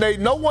 dominate.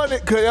 No one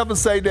could ever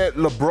say that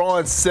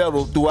LeBron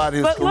settled throughout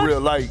his career.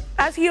 Look,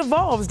 as he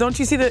evolves, don't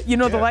you see the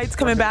the lights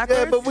coming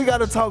backwards? Yeah, but we got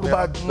to talk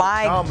about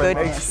my domination.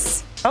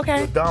 goodness.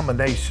 Okay. The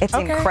domination. It's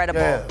incredible.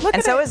 Yeah.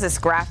 And so is this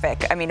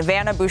graphic. I mean,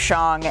 Vanna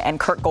Bouchon and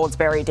Kirk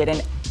Goldsberry did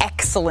an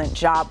excellent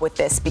job with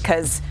this,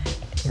 because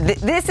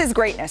this is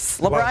greatness.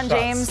 LeBron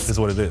James is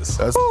what it is.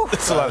 It's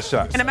a lot of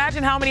shots. And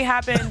imagine how many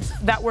happened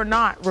that were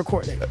not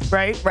recorded,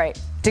 right? Right.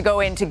 To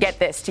go in, to get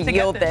this, to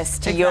yield this,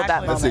 to yield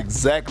that moment. That's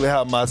exactly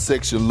how my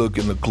section look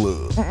in the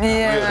club.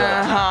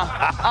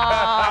 Yeah.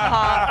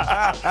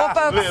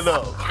 Well,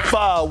 folks,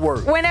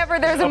 fireworks. Whenever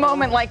there's a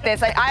moment like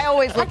this, I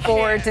always look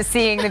forward to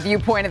seeing the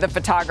viewpoint of the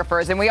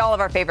photographers, and we all have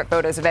our favorite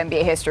photos of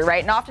NBA history,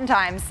 right? And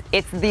oftentimes,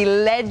 it's the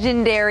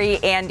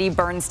legendary Andy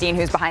Bernstein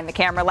who's behind the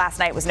camera. Last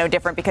night was no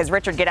different, because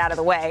Richard, get out of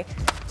the way.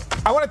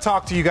 I want to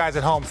talk to you guys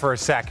at home for a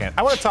second.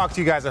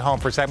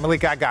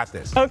 Malika, I got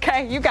this.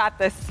 Okay, you got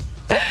this.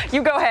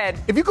 You go ahead.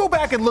 If you go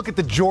back and look at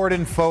the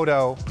Jordan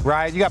photo,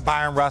 right, you got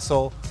Byron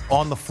Russell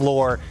on the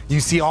floor.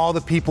 You see all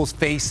the people's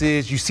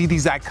faces. You see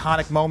these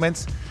iconic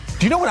moments.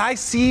 Do you know what I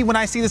see when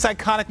I see this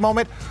iconic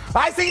moment?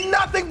 I see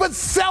nothing but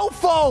cell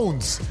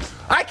phones.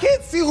 I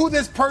can't see who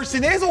this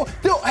person is.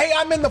 Hey,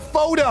 I'm in the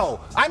photo.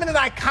 I'm in an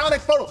iconic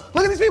photo.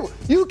 Look at these people.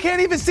 You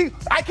can't even see.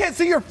 I can't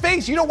see your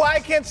face. You know why I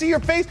can't see your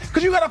face?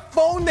 Because you got a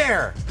phone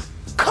there.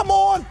 Come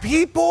on,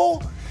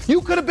 people. You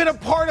could have been a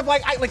part of,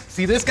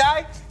 see this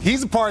guy?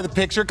 He's a part of the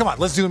picture. Come on,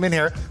 let's zoom in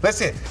here. Let's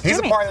see. He's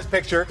a part of this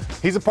picture.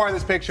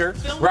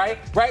 Right?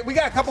 We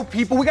got a couple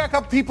people.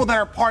 that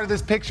are part of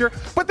this picture.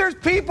 But there's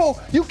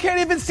people, you can't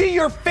even see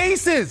your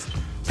faces.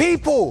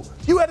 People,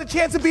 you had a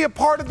chance to be a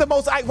part of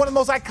one of the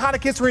most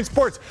iconic history in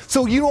sports.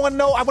 So you want to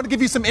know, I want to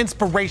give you some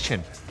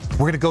inspiration. We're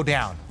going to go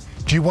down.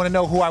 Do you want to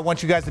know who I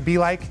want you guys to be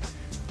like?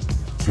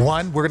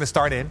 One, we're going to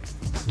start in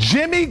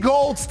Jimmy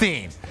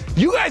Goldstein.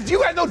 You guys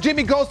know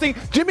Jimmy Goldstein?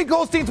 Jimmy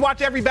Goldstein's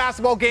watched every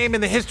basketball game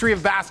in the history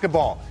of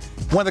basketball.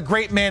 One of the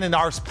great men in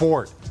our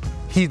sport.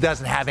 He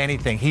doesn't have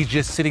anything. He's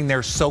just sitting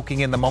there soaking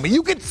in the moment.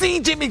 You can see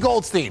Jimmy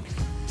Goldstein.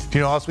 Do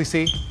you know what else we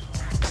see?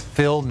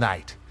 Phil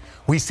Knight.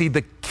 We see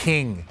the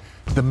king,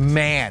 the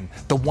man,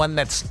 the one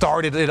that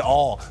started it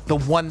all, the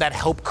one that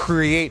helped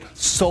create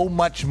so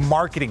much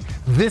marketing.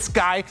 This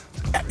guy,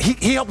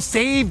 he helped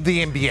save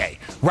the NBA,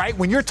 right?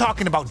 When you're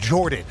talking about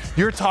Jordan,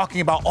 you're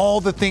talking about all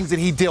the things that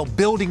he did,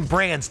 building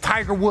brands,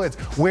 Tiger Woods.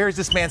 Where is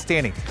this man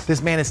standing?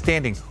 This man is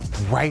standing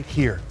right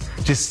here,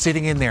 just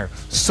sitting in there,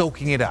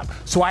 soaking it up.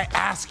 So I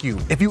ask you,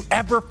 if you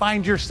ever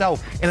find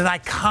yourself in an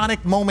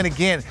iconic moment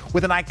again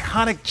with an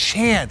iconic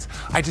chance,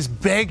 I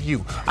just beg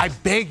you,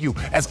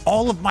 as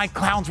all of my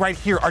clowns right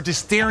here are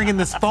just staring in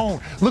this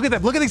phone. Look at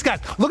them. Look at these guys.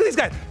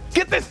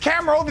 Get this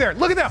camera over there.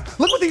 Look at them.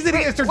 Look what these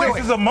idiots are doing.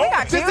 This is a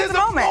moment. This is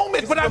a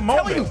moment. But I'm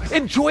telling you,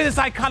 enjoy this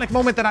iconic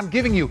moment that I'm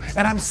giving you.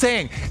 And I'm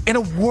saying, in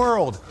a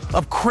world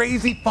of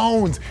crazy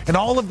phones and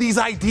all of these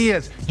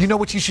ideas, you know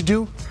what you should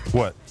do?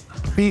 What?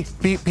 Be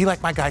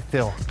like my guy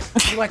Phil.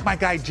 Be like my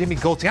guy Jimmy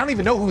Goldstein. I don't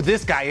even know who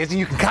this guy is, and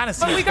you can kind of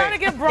see. But we got to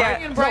give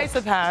Brian and Bryce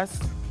a pass.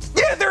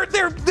 Yeah, they're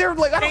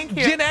like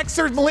Gen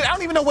Xers, I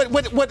don't even know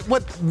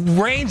what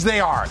range they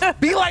are.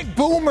 Be like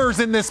boomers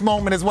in this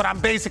moment is what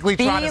I'm basically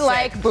trying to say. Be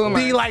like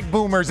boomers. Be like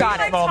boomers in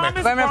this moment.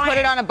 I'm going to put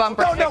it on a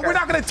bumper sticker. No, we're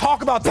not going to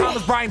talk about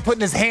Thomas Bryant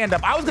putting his hand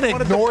up. I was going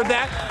to ignore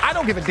that. I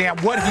don't give a damn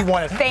what he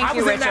wanted. Thank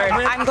you, Richard.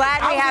 I'm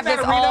glad we have this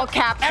all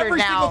captured Every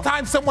now. single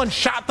time someone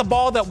shot the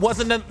ball that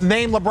wasn't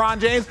named LeBron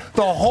James,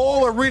 the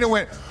whole arena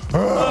went,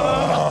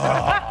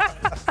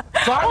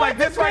 So I'm like,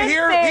 this right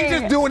here, he's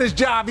just doing his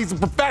job. He's a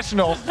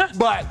professional,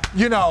 but,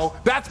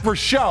 that's for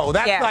show.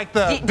 That's like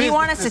the Do you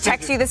want us to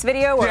text you this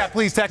video? Or? Yeah,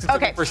 please text it to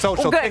me for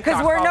social. Well, good,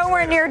 because we're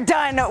nowhere near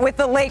done with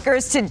the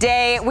Lakers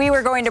today. We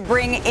were going to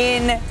bring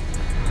in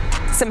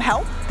some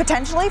help,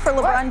 potentially, for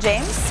LeBron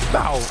James.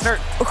 No.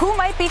 Who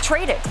might be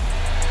traded?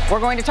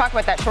 We're going to talk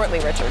about that shortly,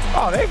 Richard.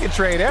 Oh, they can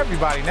trade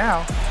everybody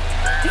now.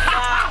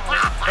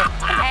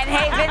 And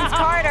hey, Vince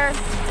Carter,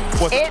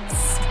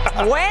 it's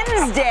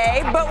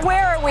Wednesday, but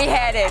where are we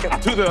headed?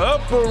 To the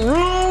upper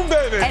room,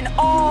 baby. An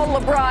all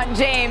LeBron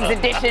James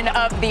edition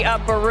of the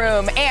upper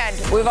room. And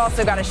we've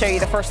also got to show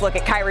you the first look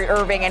at Kyrie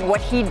Irving and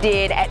what he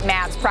did at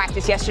Mavs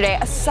practice yesterday.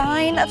 A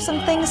sign of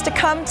some things to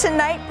come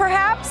tonight,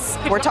 perhaps?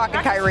 We're talking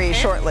Kyrie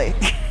shortly.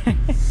 Yeah,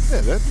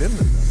 that's in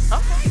there.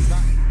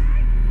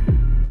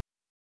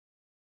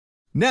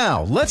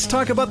 Now, let's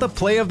talk about the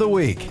play of the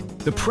week.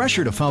 The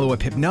pressure to follow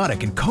up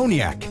Hypnotic and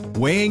Cognac,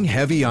 weighing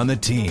heavy on the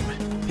team.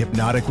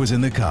 Hypnotic was in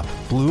the cup,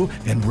 blue,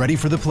 and ready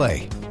for the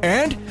play.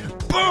 And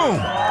boom!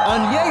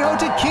 Añejo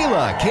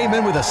Tequila came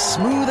in with a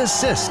smooth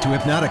assist to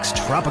Hypnotic's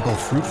tropical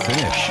fruit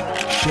finish.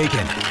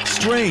 Shaken,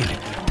 strained,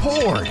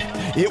 poured.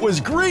 It was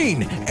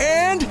green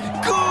and good!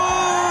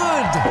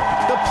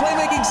 The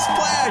playmaking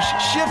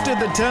splash shifted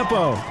the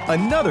tempo.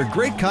 Another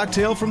great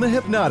cocktail from the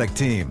Hypnotic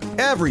team.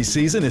 Every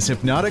season is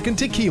Hypnotic and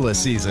Tequila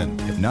season.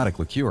 Hypnotic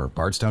Liqueur,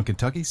 Bardstown,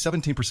 Kentucky,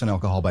 17%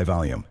 alcohol by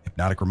volume.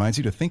 Hypnotic reminds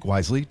you to think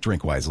wisely,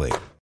 drink wisely.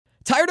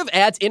 Tired of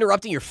ads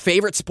interrupting your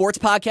favorite sports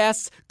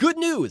podcasts? Good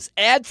news!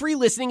 Ad-free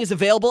listening is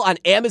available on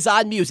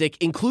Amazon Music,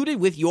 included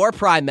with your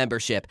Prime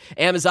membership.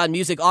 Amazon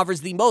Music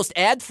offers the most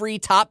ad-free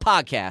top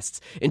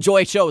podcasts.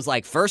 Enjoy shows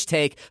like First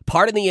Take,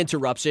 Pardon the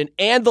Interruption,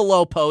 and The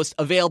Low Post,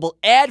 available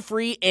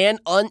ad-free and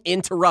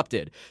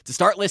uninterrupted. To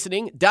start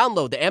listening,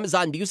 download the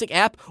Amazon Music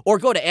app or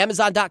go to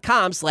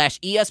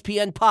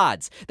amazon.com/ESPN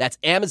Pods. That's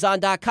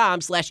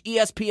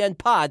amazon.com/ESPN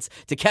Pods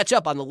to catch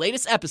up on the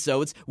latest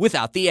episodes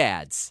without the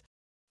ads.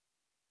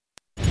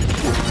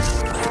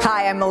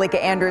 Hi, I'm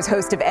Malika Andrews,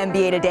 host of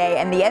NBA Today,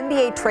 and the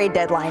NBA trade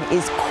deadline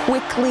is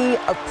quickly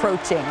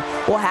approaching.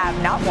 We'll have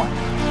not one,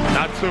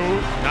 not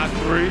two, not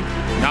three,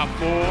 not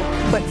four,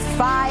 but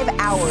 5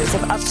 hours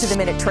of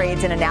up-to-the-minute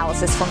trades and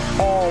analysis from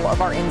all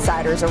of our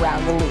insiders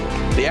around the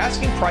league. The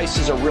asking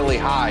prices are really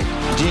high.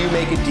 Do you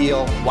make a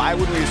deal? Why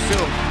would we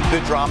assume the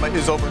drama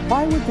is over?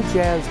 Why would the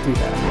Jazz do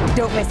that?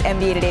 Don't miss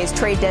NBA Today's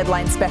trade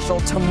deadline special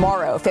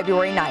tomorrow,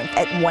 February 9th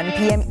at 1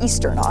 p.m.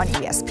 Eastern on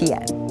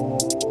ESPN.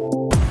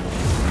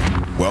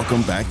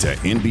 Welcome back to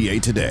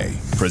NBA Today,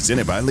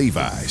 presented by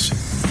Levi's.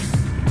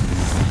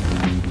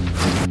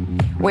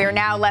 We are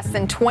now less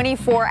than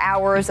 24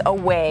 hours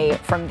away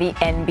from the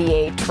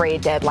NBA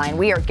trade deadline.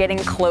 We are getting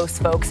close,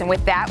 folks. And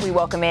with that, we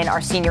welcome in our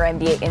senior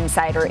NBA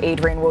insider,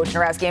 Adrian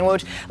Wojnarowski. And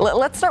Woj,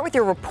 let's start with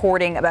your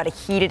reporting about a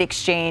heated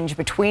exchange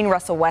between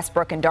Russell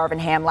Westbrook and Darvin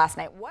Ham last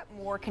night. What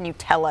more can you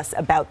tell us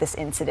about this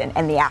incident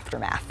and the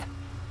aftermath?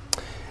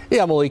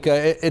 Yeah,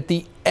 Malika, at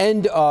the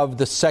end of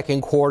the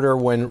second quarter,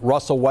 when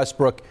Russell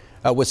Westbrook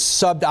was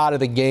subbed out of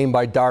the game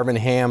by Darvin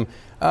Ham,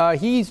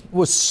 he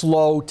was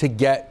slow to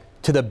get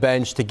to the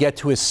bench, to get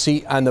to his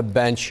seat on the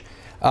bench.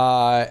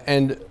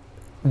 And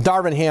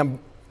Darvin Ham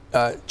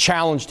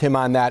challenged him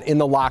on that in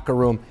the locker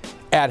room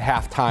at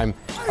halftime.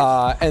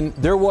 And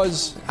there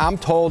was, I'm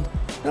told,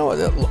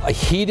 a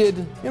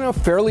heated,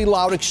 fairly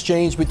loud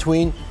exchange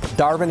between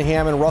Darvin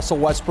Ham and Russell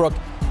Westbrook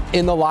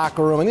in the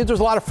locker room. I think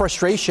there's a lot of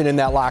frustration in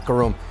that locker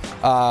room.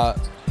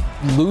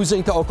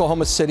 Losing to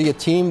Oklahoma City, a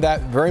team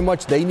that very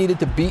much they needed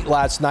to beat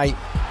last night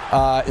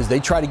as they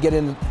try to get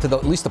into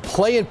at least the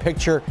play-in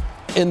picture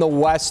in the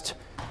West.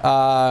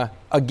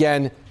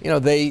 Again,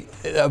 they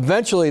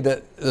eventually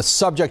the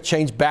subject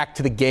changed back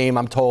to the game,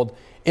 I'm told,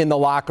 in the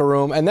locker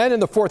room. And then in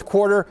the fourth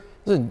quarter,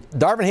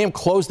 Darvin Ham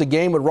closed the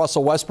game with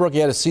Russell Westbrook. He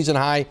had a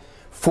season-high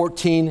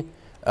 14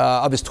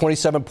 of his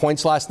 27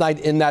 points last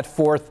night in that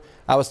fourth.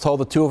 I was told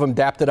the two of them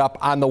dapped it up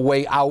on the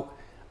way out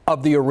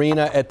of the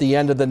arena at the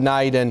end of the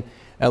night. And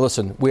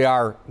listen, we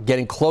are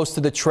getting close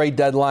to the trade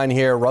deadline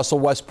here. Russell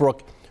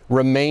Westbrook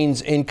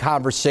remains in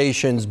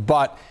conversations,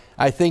 but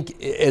I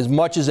think as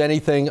much as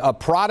anything, a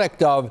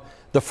product of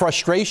the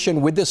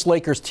frustration with this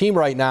Lakers team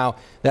right now,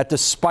 that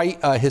despite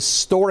a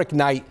historic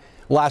night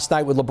last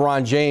night with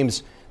LeBron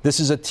James, this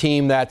is a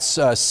team that's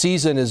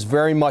season is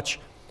very much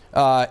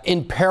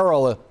in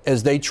peril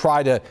as they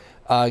try to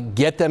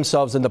get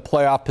themselves into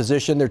playoff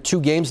position. They're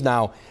 2 games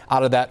now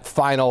out of that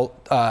final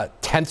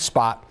 10th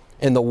spot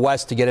in the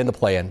West to get into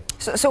play-in.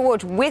 So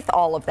Woj, with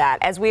all of that,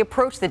 as we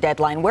approach the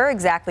deadline, where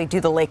exactly do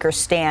the Lakers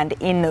stand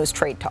in those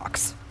trade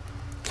talks?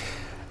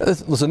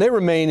 Listen, they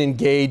remain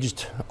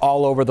engaged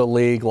all over the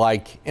league,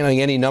 like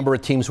any number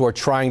of teams who are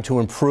trying to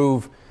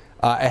improve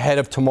ahead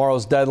of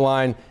tomorrow's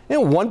deadline.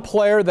 One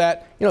player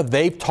that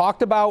they've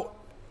talked about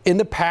in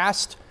the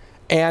past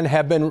and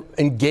have been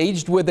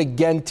engaged with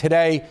again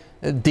today,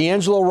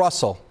 D'Angelo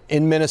Russell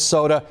in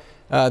Minnesota.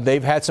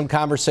 They've had some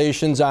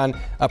conversations on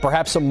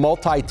perhaps some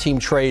multi-team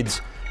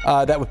trades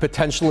that would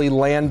potentially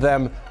land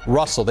them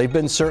Russell. They've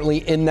been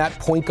certainly in that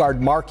point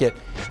guard market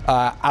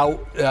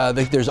I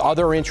think there's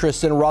other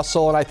interest in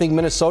Russell, and I think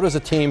Minnesota's a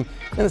team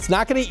that's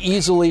not going to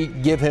easily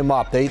give him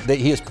up.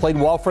 He has played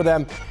well for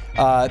them.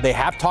 They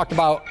have talked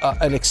about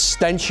an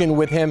extension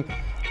with him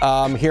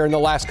here in the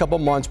last couple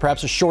of months,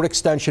 perhaps a short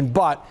extension,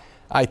 but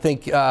I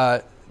think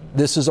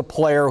this is a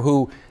player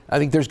who I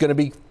think there's going to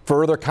be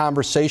further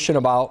conversation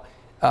about,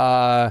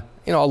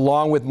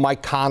 along with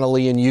Mike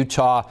Conley in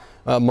Utah,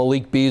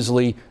 Malik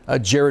Beasley,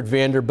 Jared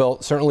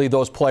Vanderbilt, certainly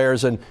those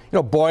players. And,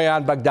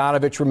 Bojan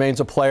Bogdanovic remains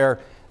a player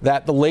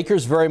that the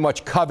Lakers very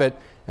much covet,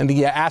 and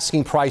the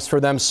asking price for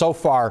them so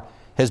far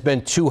has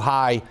been too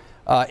high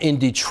in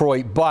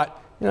Detroit.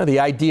 But, the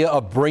idea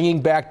of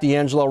bringing back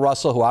D'Angelo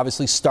Russell, who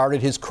obviously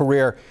started his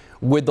career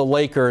with the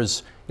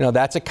Lakers,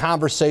 that's a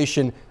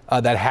conversation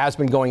that has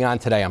been going on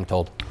today, I'm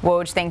told.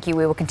 Woj, thank you.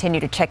 We will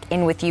continue to check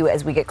in with you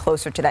as we get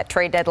closer to that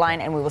trade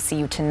deadline, and we will see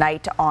you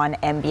tonight on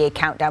NBA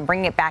Countdown.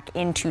 Bringing it back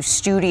into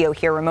studio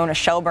here, Ramona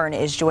Shelburne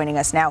is joining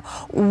us now.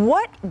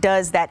 What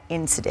does that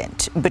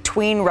incident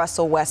between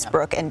Russell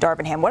Westbrook and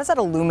Darvin Ham, what does that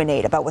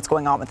illuminate about what's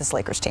going on with this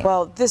Lakers team?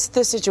 Well, this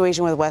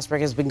situation with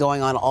Westbrook has been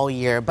going on all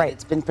year, but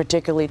it's been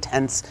particularly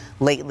tense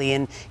lately.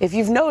 And if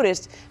you've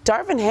noticed,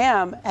 Darvin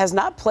Ham has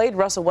not played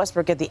Russell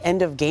Westbrook at the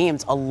end of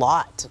games a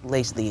lot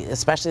lately,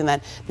 especially in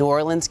that New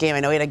Orleans game.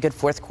 I know he had a good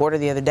fourth quarter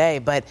the other day,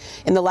 but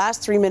in the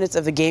last 3 minutes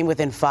of the game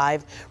within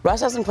 5,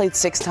 Russ hasn't played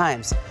 6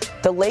 times.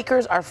 The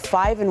Lakers are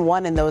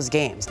 5-1 in those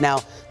games.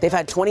 Now, they've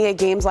had 28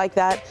 games like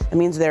that. It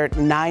means they're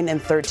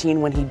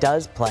 9-13 when he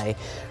does play.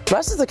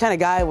 Russ is the kind of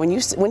guy, when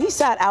he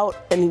sat out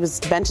and he was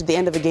benched at the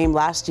end of a game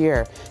last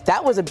year,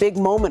 that was a big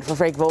moment for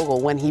Frank Vogel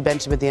when he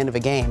benched him at the end of a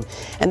game.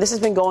 And this has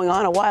been going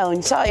on a while. And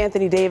you saw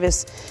Anthony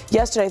Davis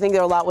yesterday. I think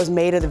a lot was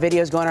made of the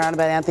videos going around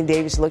about Anthony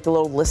Davis. He looked a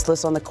little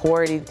listless on the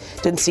court. He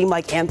didn't seem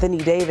like Anthony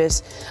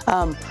Davis.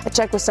 I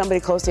checked with somebody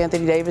close to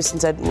Anthony Davis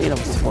and said,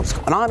 what's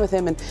going on with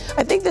him? And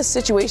I think this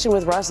situation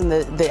with Russ and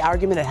the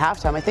argument at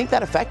halftime, I think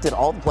that affected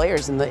all the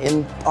players on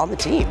the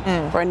team.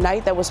 For a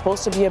night that was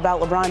supposed to be about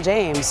LeBron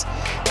James,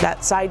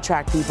 that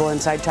sidetrack people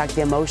and sidetrack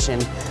the emotion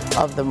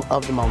of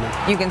the moment.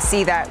 You can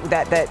see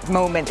that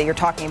moment that you're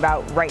talking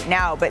about right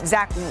now. But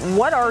Zach,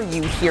 what are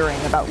you hearing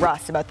about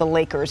Russ, about the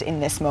Lakers in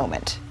this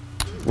moment?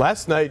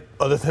 Last night,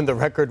 other than the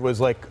record, was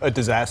like a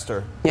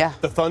disaster. Yeah.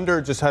 The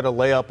Thunder just had a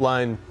layup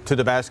line to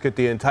the basket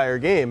the entire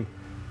game.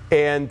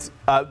 And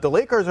the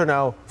Lakers are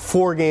now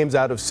 4 games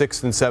out of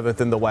 6th and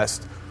 7th in the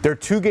West. They're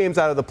 2 games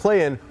out of the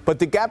play-in, but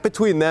the gap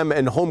between them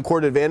and home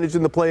court advantage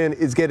in the play-in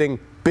is getting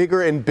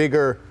bigger and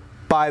bigger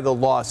by the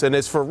loss. And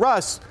as for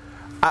Russ,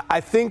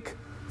 I think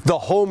the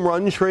home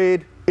run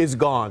trade is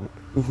gone.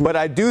 Mm-hmm. But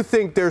I do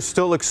think they're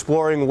still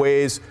exploring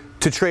ways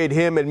to trade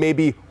him and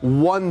maybe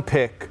 1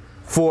 pick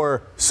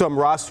for some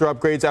roster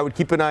upgrades. I would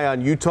keep an eye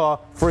on Utah,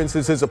 for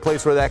instance, as a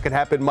place where that could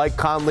happen. Mike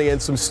Conley and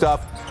some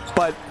stuff.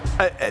 But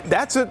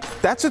that's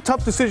a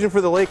tough decision for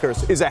the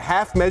Lakers. Is a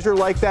half measure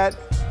like that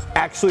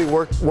actually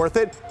worth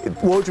it?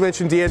 Woj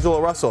mentioned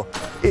D'Angelo Russell.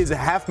 Is a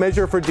half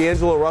measure for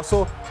D'Angelo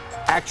Russell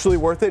actually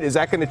worth it? Is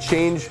that going to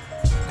change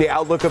the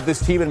outlook of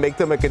this team and make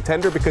them a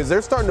contender? Because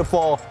they're starting to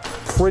fall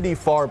pretty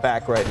far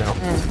back right now.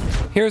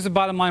 Here's the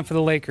bottom line for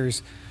the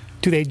Lakers.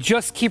 Do they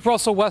just keep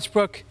Russell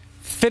Westbrook,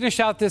 finish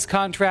out this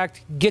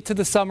contract, get to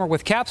the summer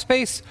with cap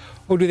space,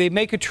 or do they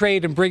make a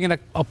trade and bring in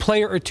a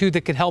player or two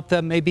that could help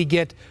them maybe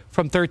get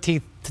from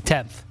 13th to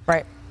 10th?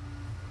 Right.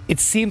 It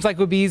seems like it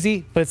would be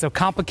easy, but it's a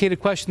complicated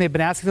question. They've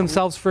been asking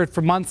themselves for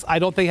months. I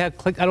don't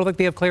think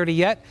they have clarity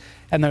yet,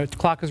 and the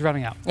clock is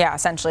running out. Yeah,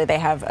 essentially they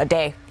have a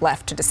day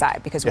left to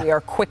decide because we are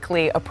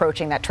quickly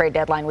approaching that trade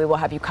deadline. We will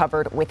have you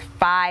covered with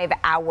 5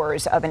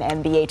 hours of an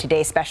NBA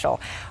Today special.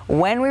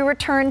 When we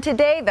return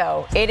today,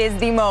 though, it is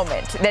the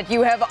moment that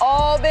you have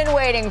all been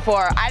waiting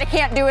for. I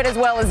can't do it as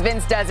well as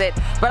Vince does it,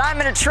 but I'm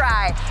going to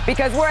try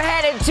because we're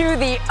headed to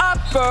the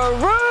upper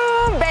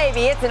room,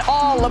 baby. It's an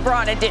all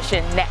LeBron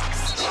edition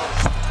next.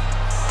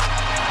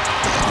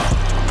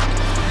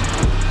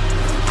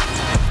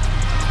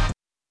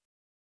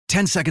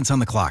 10 seconds on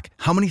the clock.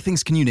 How many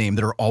things can you name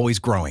that are always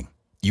growing?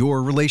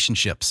 Your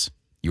relationships,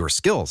 your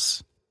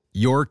skills,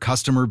 your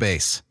customer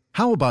base.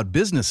 How about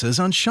businesses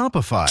on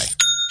Shopify?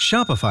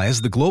 Shopify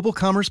is the global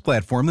commerce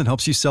platform that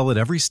helps you sell at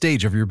every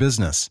stage of your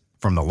business.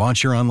 From the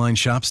launch your online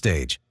shop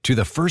stage to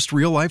the first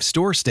real-life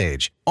store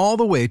stage, all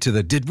the way to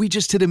the did we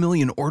just hit 1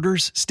 million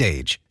orders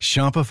stage.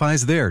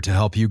 Shopify's there to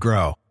help you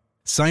grow.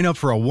 Sign up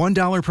for a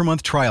 $1 per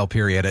month trial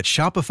period at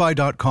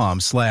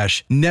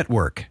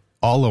shopify.com/network,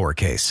 all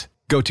lowercase.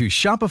 Go to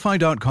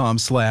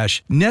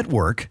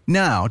shopify.com/network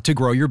now to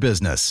grow your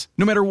business,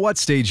 no matter what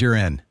stage you're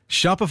in.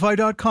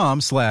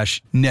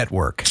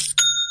 Shopify.com/network.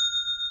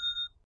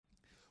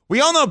 We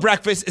all know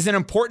breakfast is an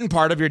important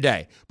part of your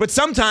day, but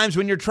sometimes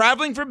when you're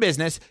traveling for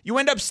business, you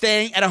end up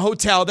staying at a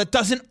hotel that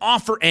doesn't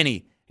offer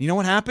any. You know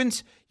what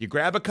happens? You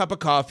grab a cup of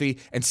coffee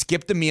and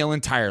skip the meal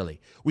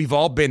entirely. We've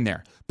all been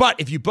there. But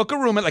if you book a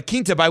room at La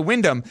Quinta by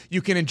Wyndham,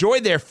 you can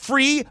enjoy their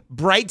free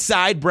Bright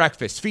Side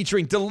breakfast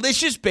featuring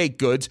delicious baked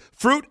goods,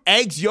 fruit,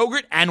 eggs,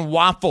 yogurt, and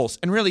waffles.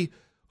 And really,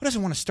 who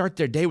doesn't want to start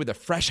their day with a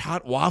fresh,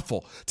 hot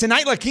waffle?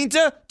 Tonight, La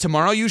Quinta,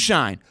 tomorrow you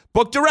shine.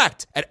 Book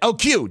direct at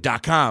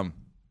LQ.com.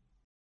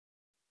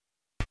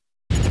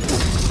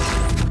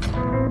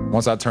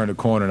 Once I turn the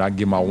corner and I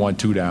get my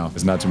 1-2 down,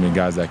 there's not too many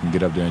guys that can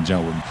get up there and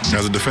jump with me.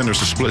 As a defender, it's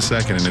a split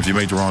second, and if you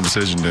make the wrong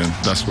decision, then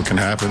that's what can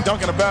happen.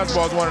 Dunking a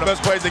basketball is one of the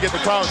best plays to get the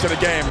crowd to the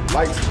game.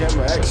 Lights,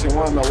 camera, action,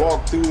 one to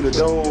walk through the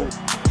door.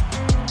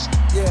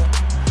 Yeah,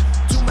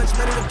 too much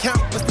money to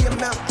count. What's the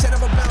amount? 10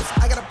 of a bounce.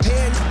 I got a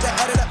pen to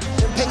add it up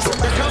and pay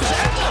somebody else.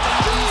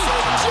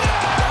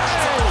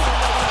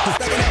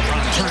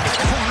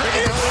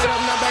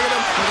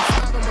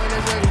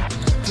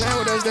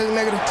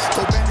 Go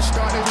back to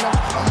start this number.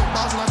 I'm a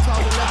boss, my talk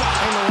is never.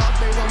 Ain't no off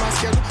days on my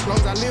schedule. As long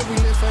as I live, we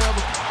live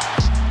forever.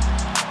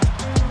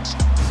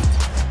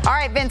 All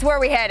right, Vince, where are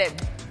we headed?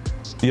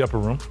 The upper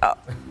room. Oh.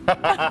 All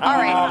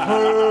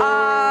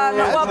right.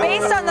 Well,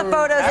 based on the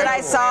photos that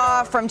I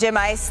saw from Jim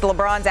Ice,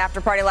 LeBron's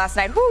after party last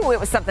night, it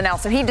was something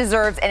else. So he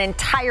deserves an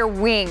entire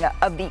wing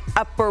of the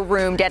upper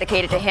room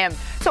dedicated to him.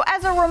 So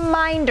as a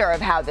reminder of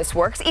how this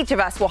works, each of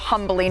us will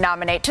humbly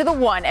nominate to the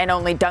one and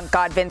only dunk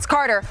god Vince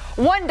Carter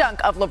one dunk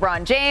of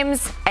LeBron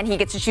James, and he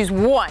gets to choose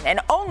one and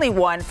only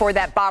one for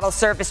that bottle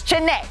service.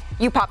 Chene,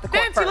 you pop the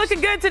cork Vince, first. you're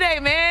looking good today,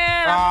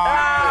 man.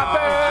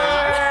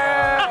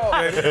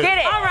 Get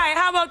it. All right,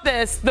 how about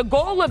this? The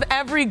goal of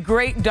every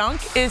great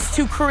dunk is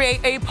to create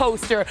a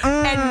poster.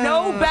 And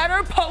no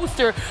better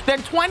poster than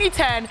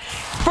 2010,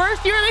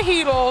 first year of the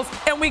Heatles,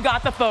 and we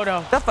got the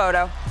photo. The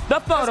photo.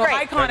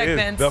 Iconic,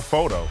 Vince. The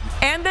photo.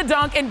 And the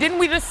dunk. And didn't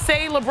we just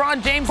say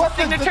LeBron James'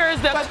 signature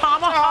is the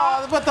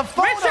tomahawk? But the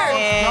photo. Richard,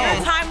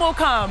 your time will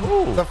come.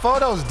 Ooh. The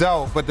photo's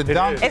dope, but the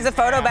dunk. Is the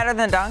photo better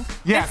than the dunk?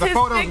 Yeah, it's the his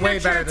photo's way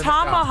better than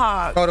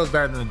tomahawk. the dunk. Photo's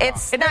better than the dunk.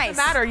 It's it nice. Doesn't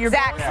matter. You're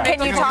Zach,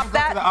 can you top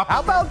that?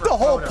 How about the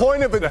whole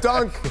point of a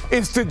dunk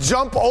is to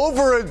jump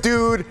over a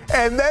dude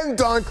and then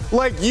dunk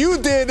like you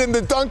did in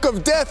the dunk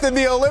of death in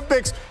the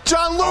Olympics?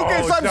 John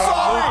Lucas, I'm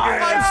sorry.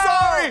 I'm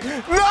sorry.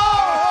 No!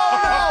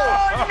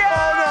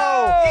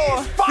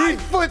 He's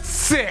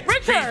 5'6".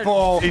 Richard,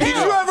 people. Did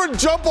you ever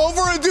jump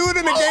over a dude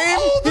in a game?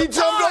 He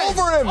jumped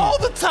over him. All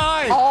the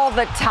time. All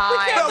the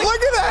time. Yeah,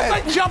 look at that. It's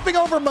like jumping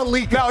over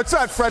Malika. Now, it's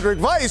not Frederick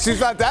Weiss.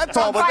 He's not that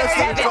tall, but that's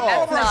not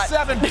tall. Over a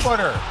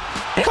 7-footer.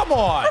 Come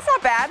on. That's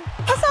not bad.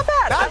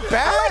 Not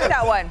bad. I like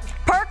that one.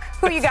 Perk,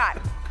 who you got?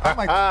 Oh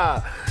my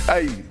God.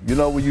 Hey, you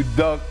know when you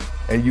dunk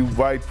and you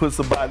put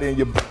somebody in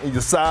your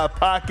side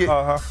pocket?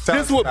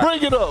 This what,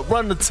 bring it up.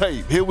 Run the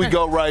tape. Here we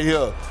go right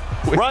here.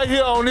 Right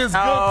here on this good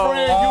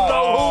friend, you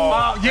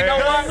know who. You know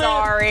what?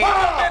 Sorry.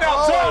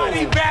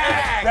 Johnny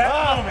bag. That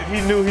moment, he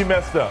knew he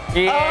messed up.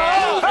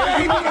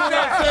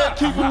 Yeah.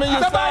 Keep him in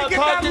your side get pocket.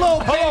 that little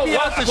baby Hold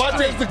on,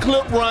 watch as the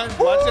clip run.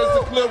 Watch as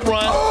the clip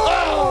run.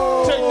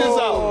 Check this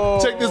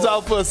out. Check this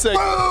out for a second.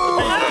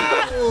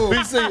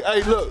 BC,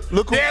 hey,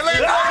 look who. Yeah, look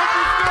at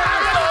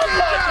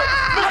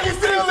He's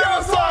still in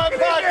the side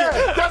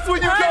pocket. That's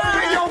when you go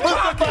in your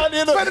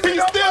pocket.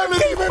 He's still in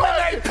his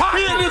pocket.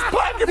 He in his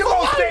pocket. You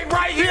gonna stay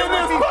right here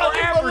with me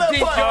forever,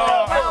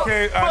 DJ.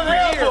 Okay,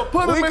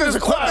 Put him in his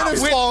equipment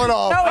is falling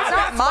off. No, it's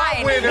not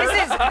mine.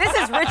 This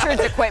is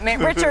Richard's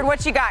equipment. Richard,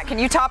 what you got? Can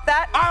you top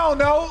that? I don't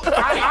know.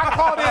 I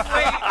called in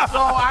late, so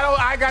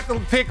I got to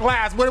pick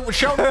last.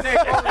 Show the tape.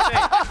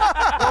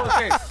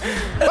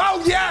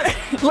 Oh yes.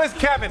 Listen,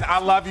 Kevin, I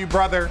love you,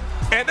 brother.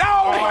 And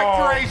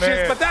my gracious,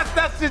 man. but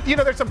that's just,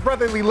 there's some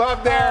brotherly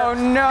love there. Oh,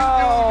 no. You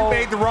knew you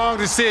made the wrong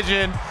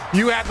decision.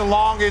 You had the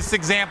longest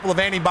example of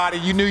anybody.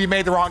 You knew you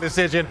made the wrong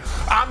decision.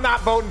 I'm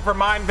not voting for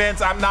mine, Vince.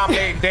 I'm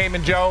nominating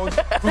Damon Jones,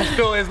 who's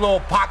still his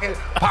little pocket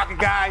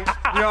guy.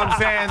 You know what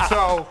I'm saying?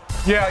 So,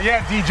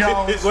 yeah, D.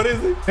 Jones. What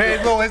is he?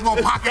 His little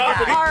pocket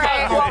guy. All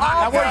right, well,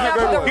 I'll bring up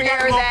the He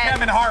got a rear little then.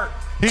 Kevin Hart.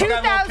 He's got a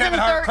little Kevin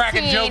Hart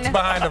cracking jokes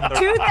behind him.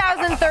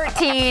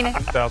 2013,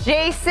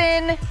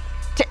 Jason.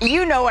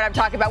 You know what I'm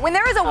talking about. When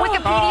there is a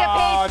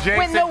Wikipedia page,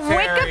 when the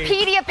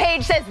Wikipedia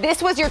page says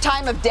this was your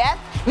time of death,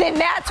 then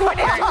that's when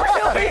it's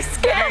really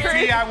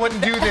scary. JT, I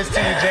wouldn't do this to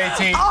you,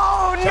 JT.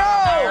 Oh,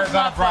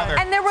 no. Brother.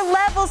 And there were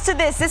levels levels to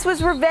this. This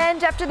was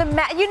revenge after the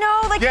match. You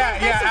know, like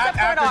there's some stuff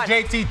going on. After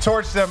JT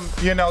torched them,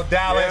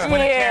 Dallas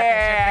win a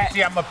championship.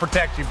 JT, I'm gonna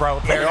protect you, bro.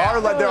 There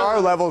are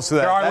levels to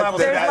that. There are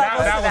levels to that.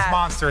 That was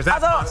monsters.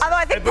 Although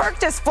I think Perk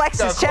just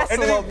flexed his chest a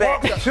little bit. And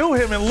then he walks to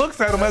him and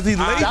looks at him as he's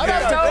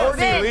laid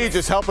there. Lee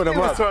just helping him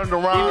up. Turned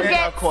around.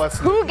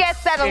 Who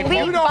gets that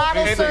elite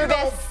bottle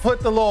service?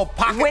 Put the little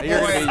pocket with you're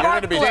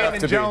going to be tough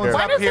to beat Jones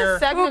here. up here.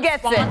 Who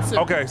gets it?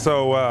 Okay,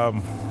 so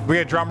we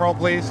get a drum roll,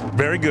 please.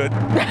 Very good.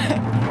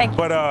 Thank you.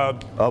 But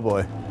oh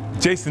boy,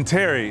 Jason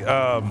Terry,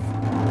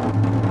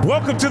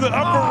 welcome to the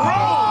upper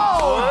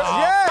room.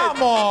 Yes.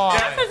 Come on.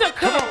 This is a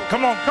coup.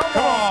 Come on.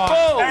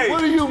 Hey,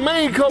 what do you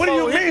mean? What do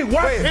you mean?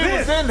 What is He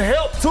this? was in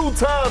help 2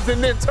 times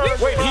and then turned.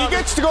 Wait, he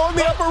gets to go in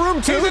the upper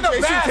room too,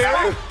 Jason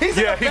Terry?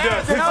 Yeah, he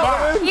does.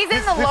 He's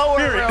in the lower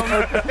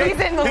room. He's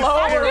in the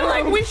lower I feel room.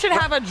 like we should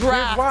have a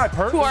draft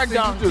to our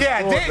dunks.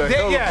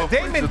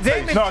 Damon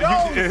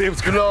Jones. It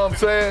was You know what I'm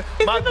saying?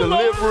 My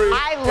delivery,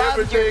 I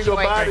loved your everything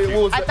choice. about it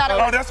was. I thought it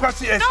was. that's why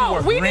she asked No,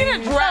 you we need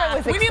a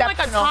draft. We need like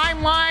a exceptional.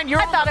 timeline.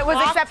 I thought it was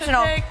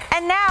exceptional.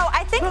 And now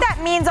I think that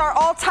means our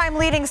all-time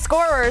leading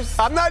scorers.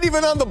 I'm not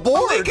even on the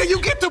board. Malika,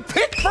 you get to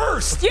pick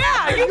first.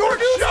 Yeah, you your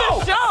produce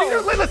the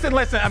show.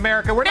 Listen,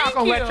 America. We're not Thank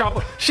gonna you. let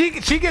y'all. She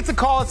gets a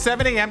call at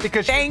 7 a.m.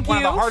 because she's one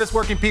of the hardest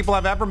working people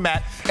I've ever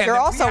met. And You're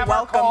then also we have our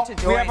welcome call- to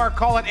join. We have our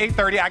call at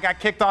 8:30. I got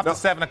kicked off the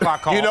 7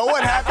 o'clock call. You know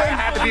what happened? I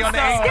had to be on the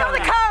 8:30. Still to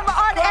come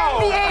on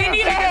NBA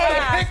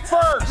Today. Pick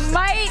first.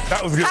 Might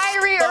That was good.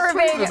 Kyrie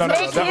Irving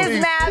make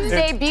his Mavs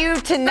debut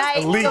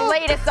tonight? elite. The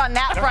latest on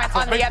that front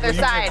on the other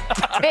side.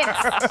 Vince,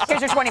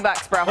 here's your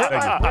 $20, bro. Where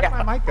did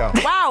my mic go?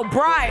 Wow,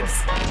 bribes.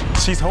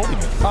 She's holding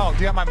it. Oh, do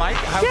you have my mic?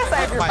 Yes, I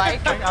have your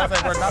mic. I was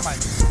like, where's my mic?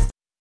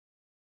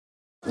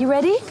 You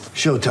ready?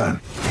 Showtime.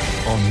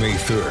 On May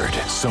 3rd,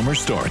 summer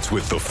starts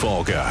with The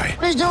Fall Guy.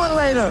 Let's do it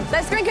later.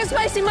 Let's drink a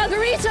spicy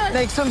margarita.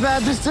 Make some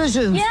bad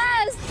decisions.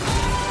 Yes.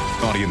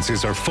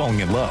 Audiences are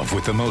falling in love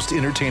with the most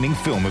entertaining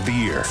film of the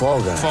year.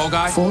 Fall Guy. Fall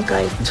Guy? Fall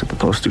guy. That's what the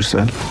poster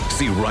said.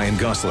 See Ryan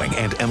Gosling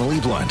and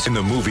Emily Blunt in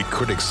the movie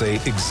critics say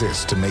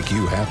exists to make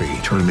you happy.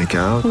 Trying to make it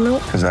out?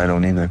 Nope. Because I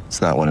don't either. It's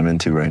not what I'm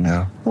into right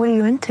now. What are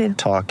you into?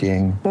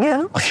 Talking.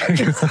 Yeah.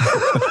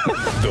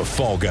 The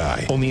Fall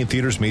Guy. Only in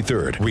theaters May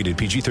 3rd. Rated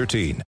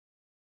PG-13.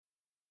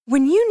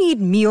 When you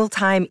need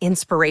mealtime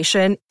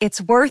inspiration,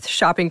 it's worth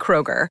shopping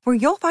Kroger, where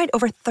you'll find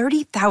over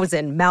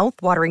 30,000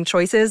 mouth-watering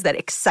choices that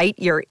excite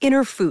your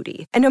inner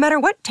foodie. And no matter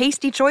what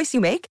tasty choice you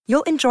make,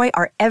 you'll enjoy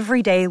our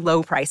everyday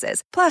low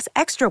prices, plus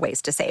extra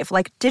ways to save,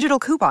 like digital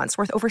coupons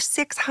worth over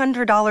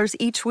 $600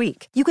 each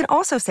week. You can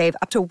also save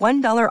up to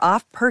 $1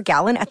 off per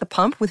gallon at the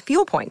pump with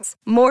fuel points.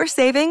 More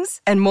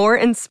savings and more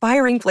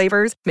inspiring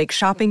flavors make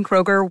shopping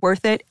Kroger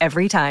worth it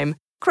every time.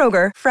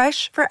 Kroger,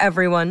 fresh for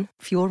everyone.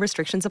 Fuel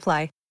restrictions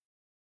apply.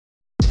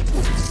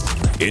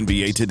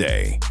 NBA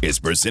Today is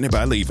presented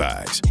by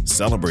Levi's,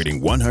 celebrating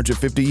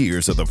 150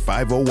 years of the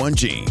 501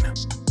 gene.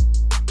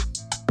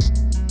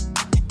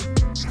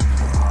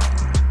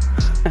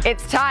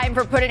 It's time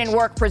for Put It In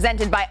Work,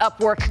 presented by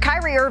Upwork.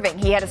 Kyrie Irving,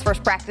 he had his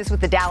first practice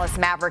with the Dallas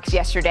Mavericks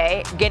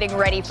yesterday, getting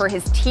ready for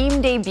his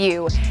team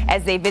debut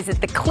as they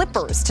visit the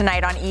Clippers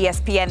tonight on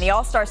ESPN. The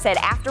All-Star said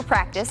after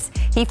practice,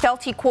 he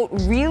felt he, quote,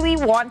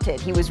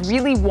 he was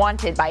really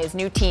wanted by his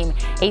new team,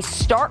 a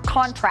stark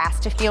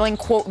contrast to feeling,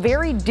 quote,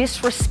 very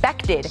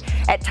disrespected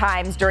at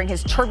times during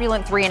his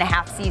turbulent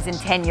 3.5-season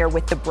tenure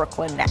with the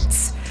Brooklyn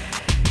Nets.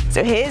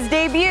 So his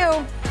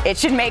debut, it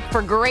should make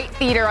for great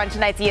theater on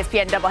tonight's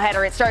ESPN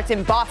doubleheader. It starts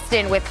in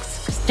Boston with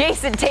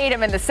Jason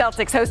Tatum and the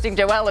Celtics hosting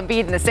Joel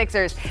Embiid and the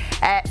Sixers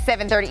at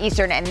 7:30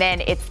 Eastern. And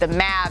then it's the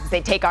Mavs.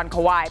 They take on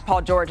Kawhi,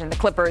 Paul George, and the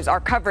Clippers. Our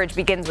coverage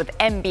begins with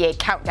NBA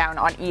Countdown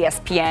on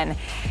ESPN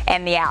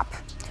and the app.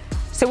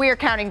 So we are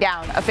counting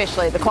down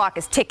officially. The clock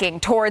is ticking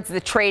towards the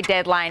trade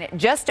deadline,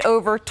 just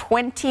over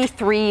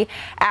 23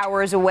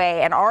 hours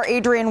away. And our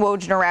Adrian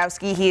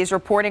Wojnarowski, he is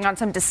reporting on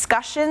some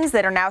discussions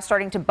that are now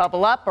starting to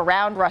bubble up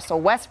around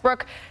Russell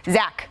Westbrook.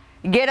 Zach,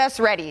 get us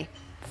ready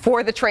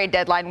for the trade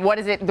deadline. What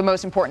is it the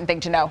most important thing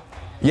to know?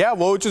 Yeah,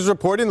 Woj is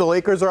reporting the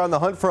Lakers are on the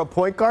hunt for a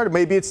point guard.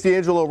 Maybe it's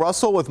D'Angelo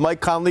Russell with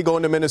Mike Conley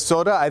going to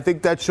Minnesota. I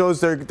think that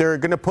shows they're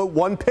going to put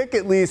one pick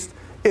at least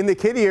in the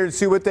kid here and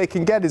see what they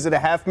can get. Is it a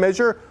half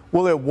measure?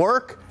 Will it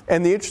work?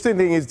 And the interesting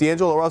thing is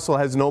D'Angelo Russell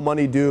has no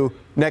money due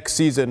next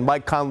season.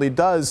 Mike Conley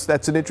does.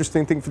 That's an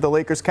interesting thing for the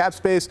Lakers cap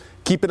space.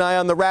 Keep an eye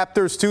on the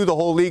Raptors, too. The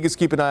whole league is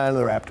keeping an eye on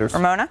the Raptors.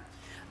 Ramona?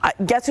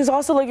 Guess who's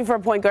also looking for a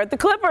point guard? The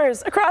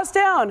Clippers across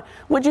town.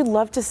 Would you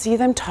love to see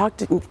them talk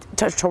to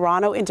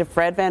Toronto into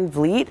Fred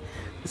VanVleet?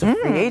 He's a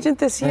free agent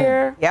this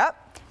year. Yep.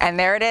 And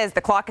there it is.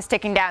 The clock is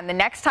ticking down. The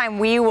next time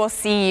we will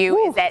see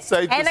you is at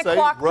 10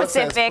 o'clock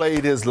Pacific,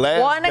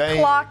 1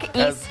 o'clock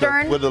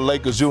Eastern, with the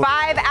Lakers.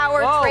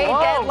 5-hour trade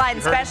deadline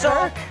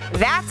special.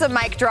 That's a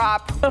mic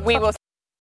drop. We will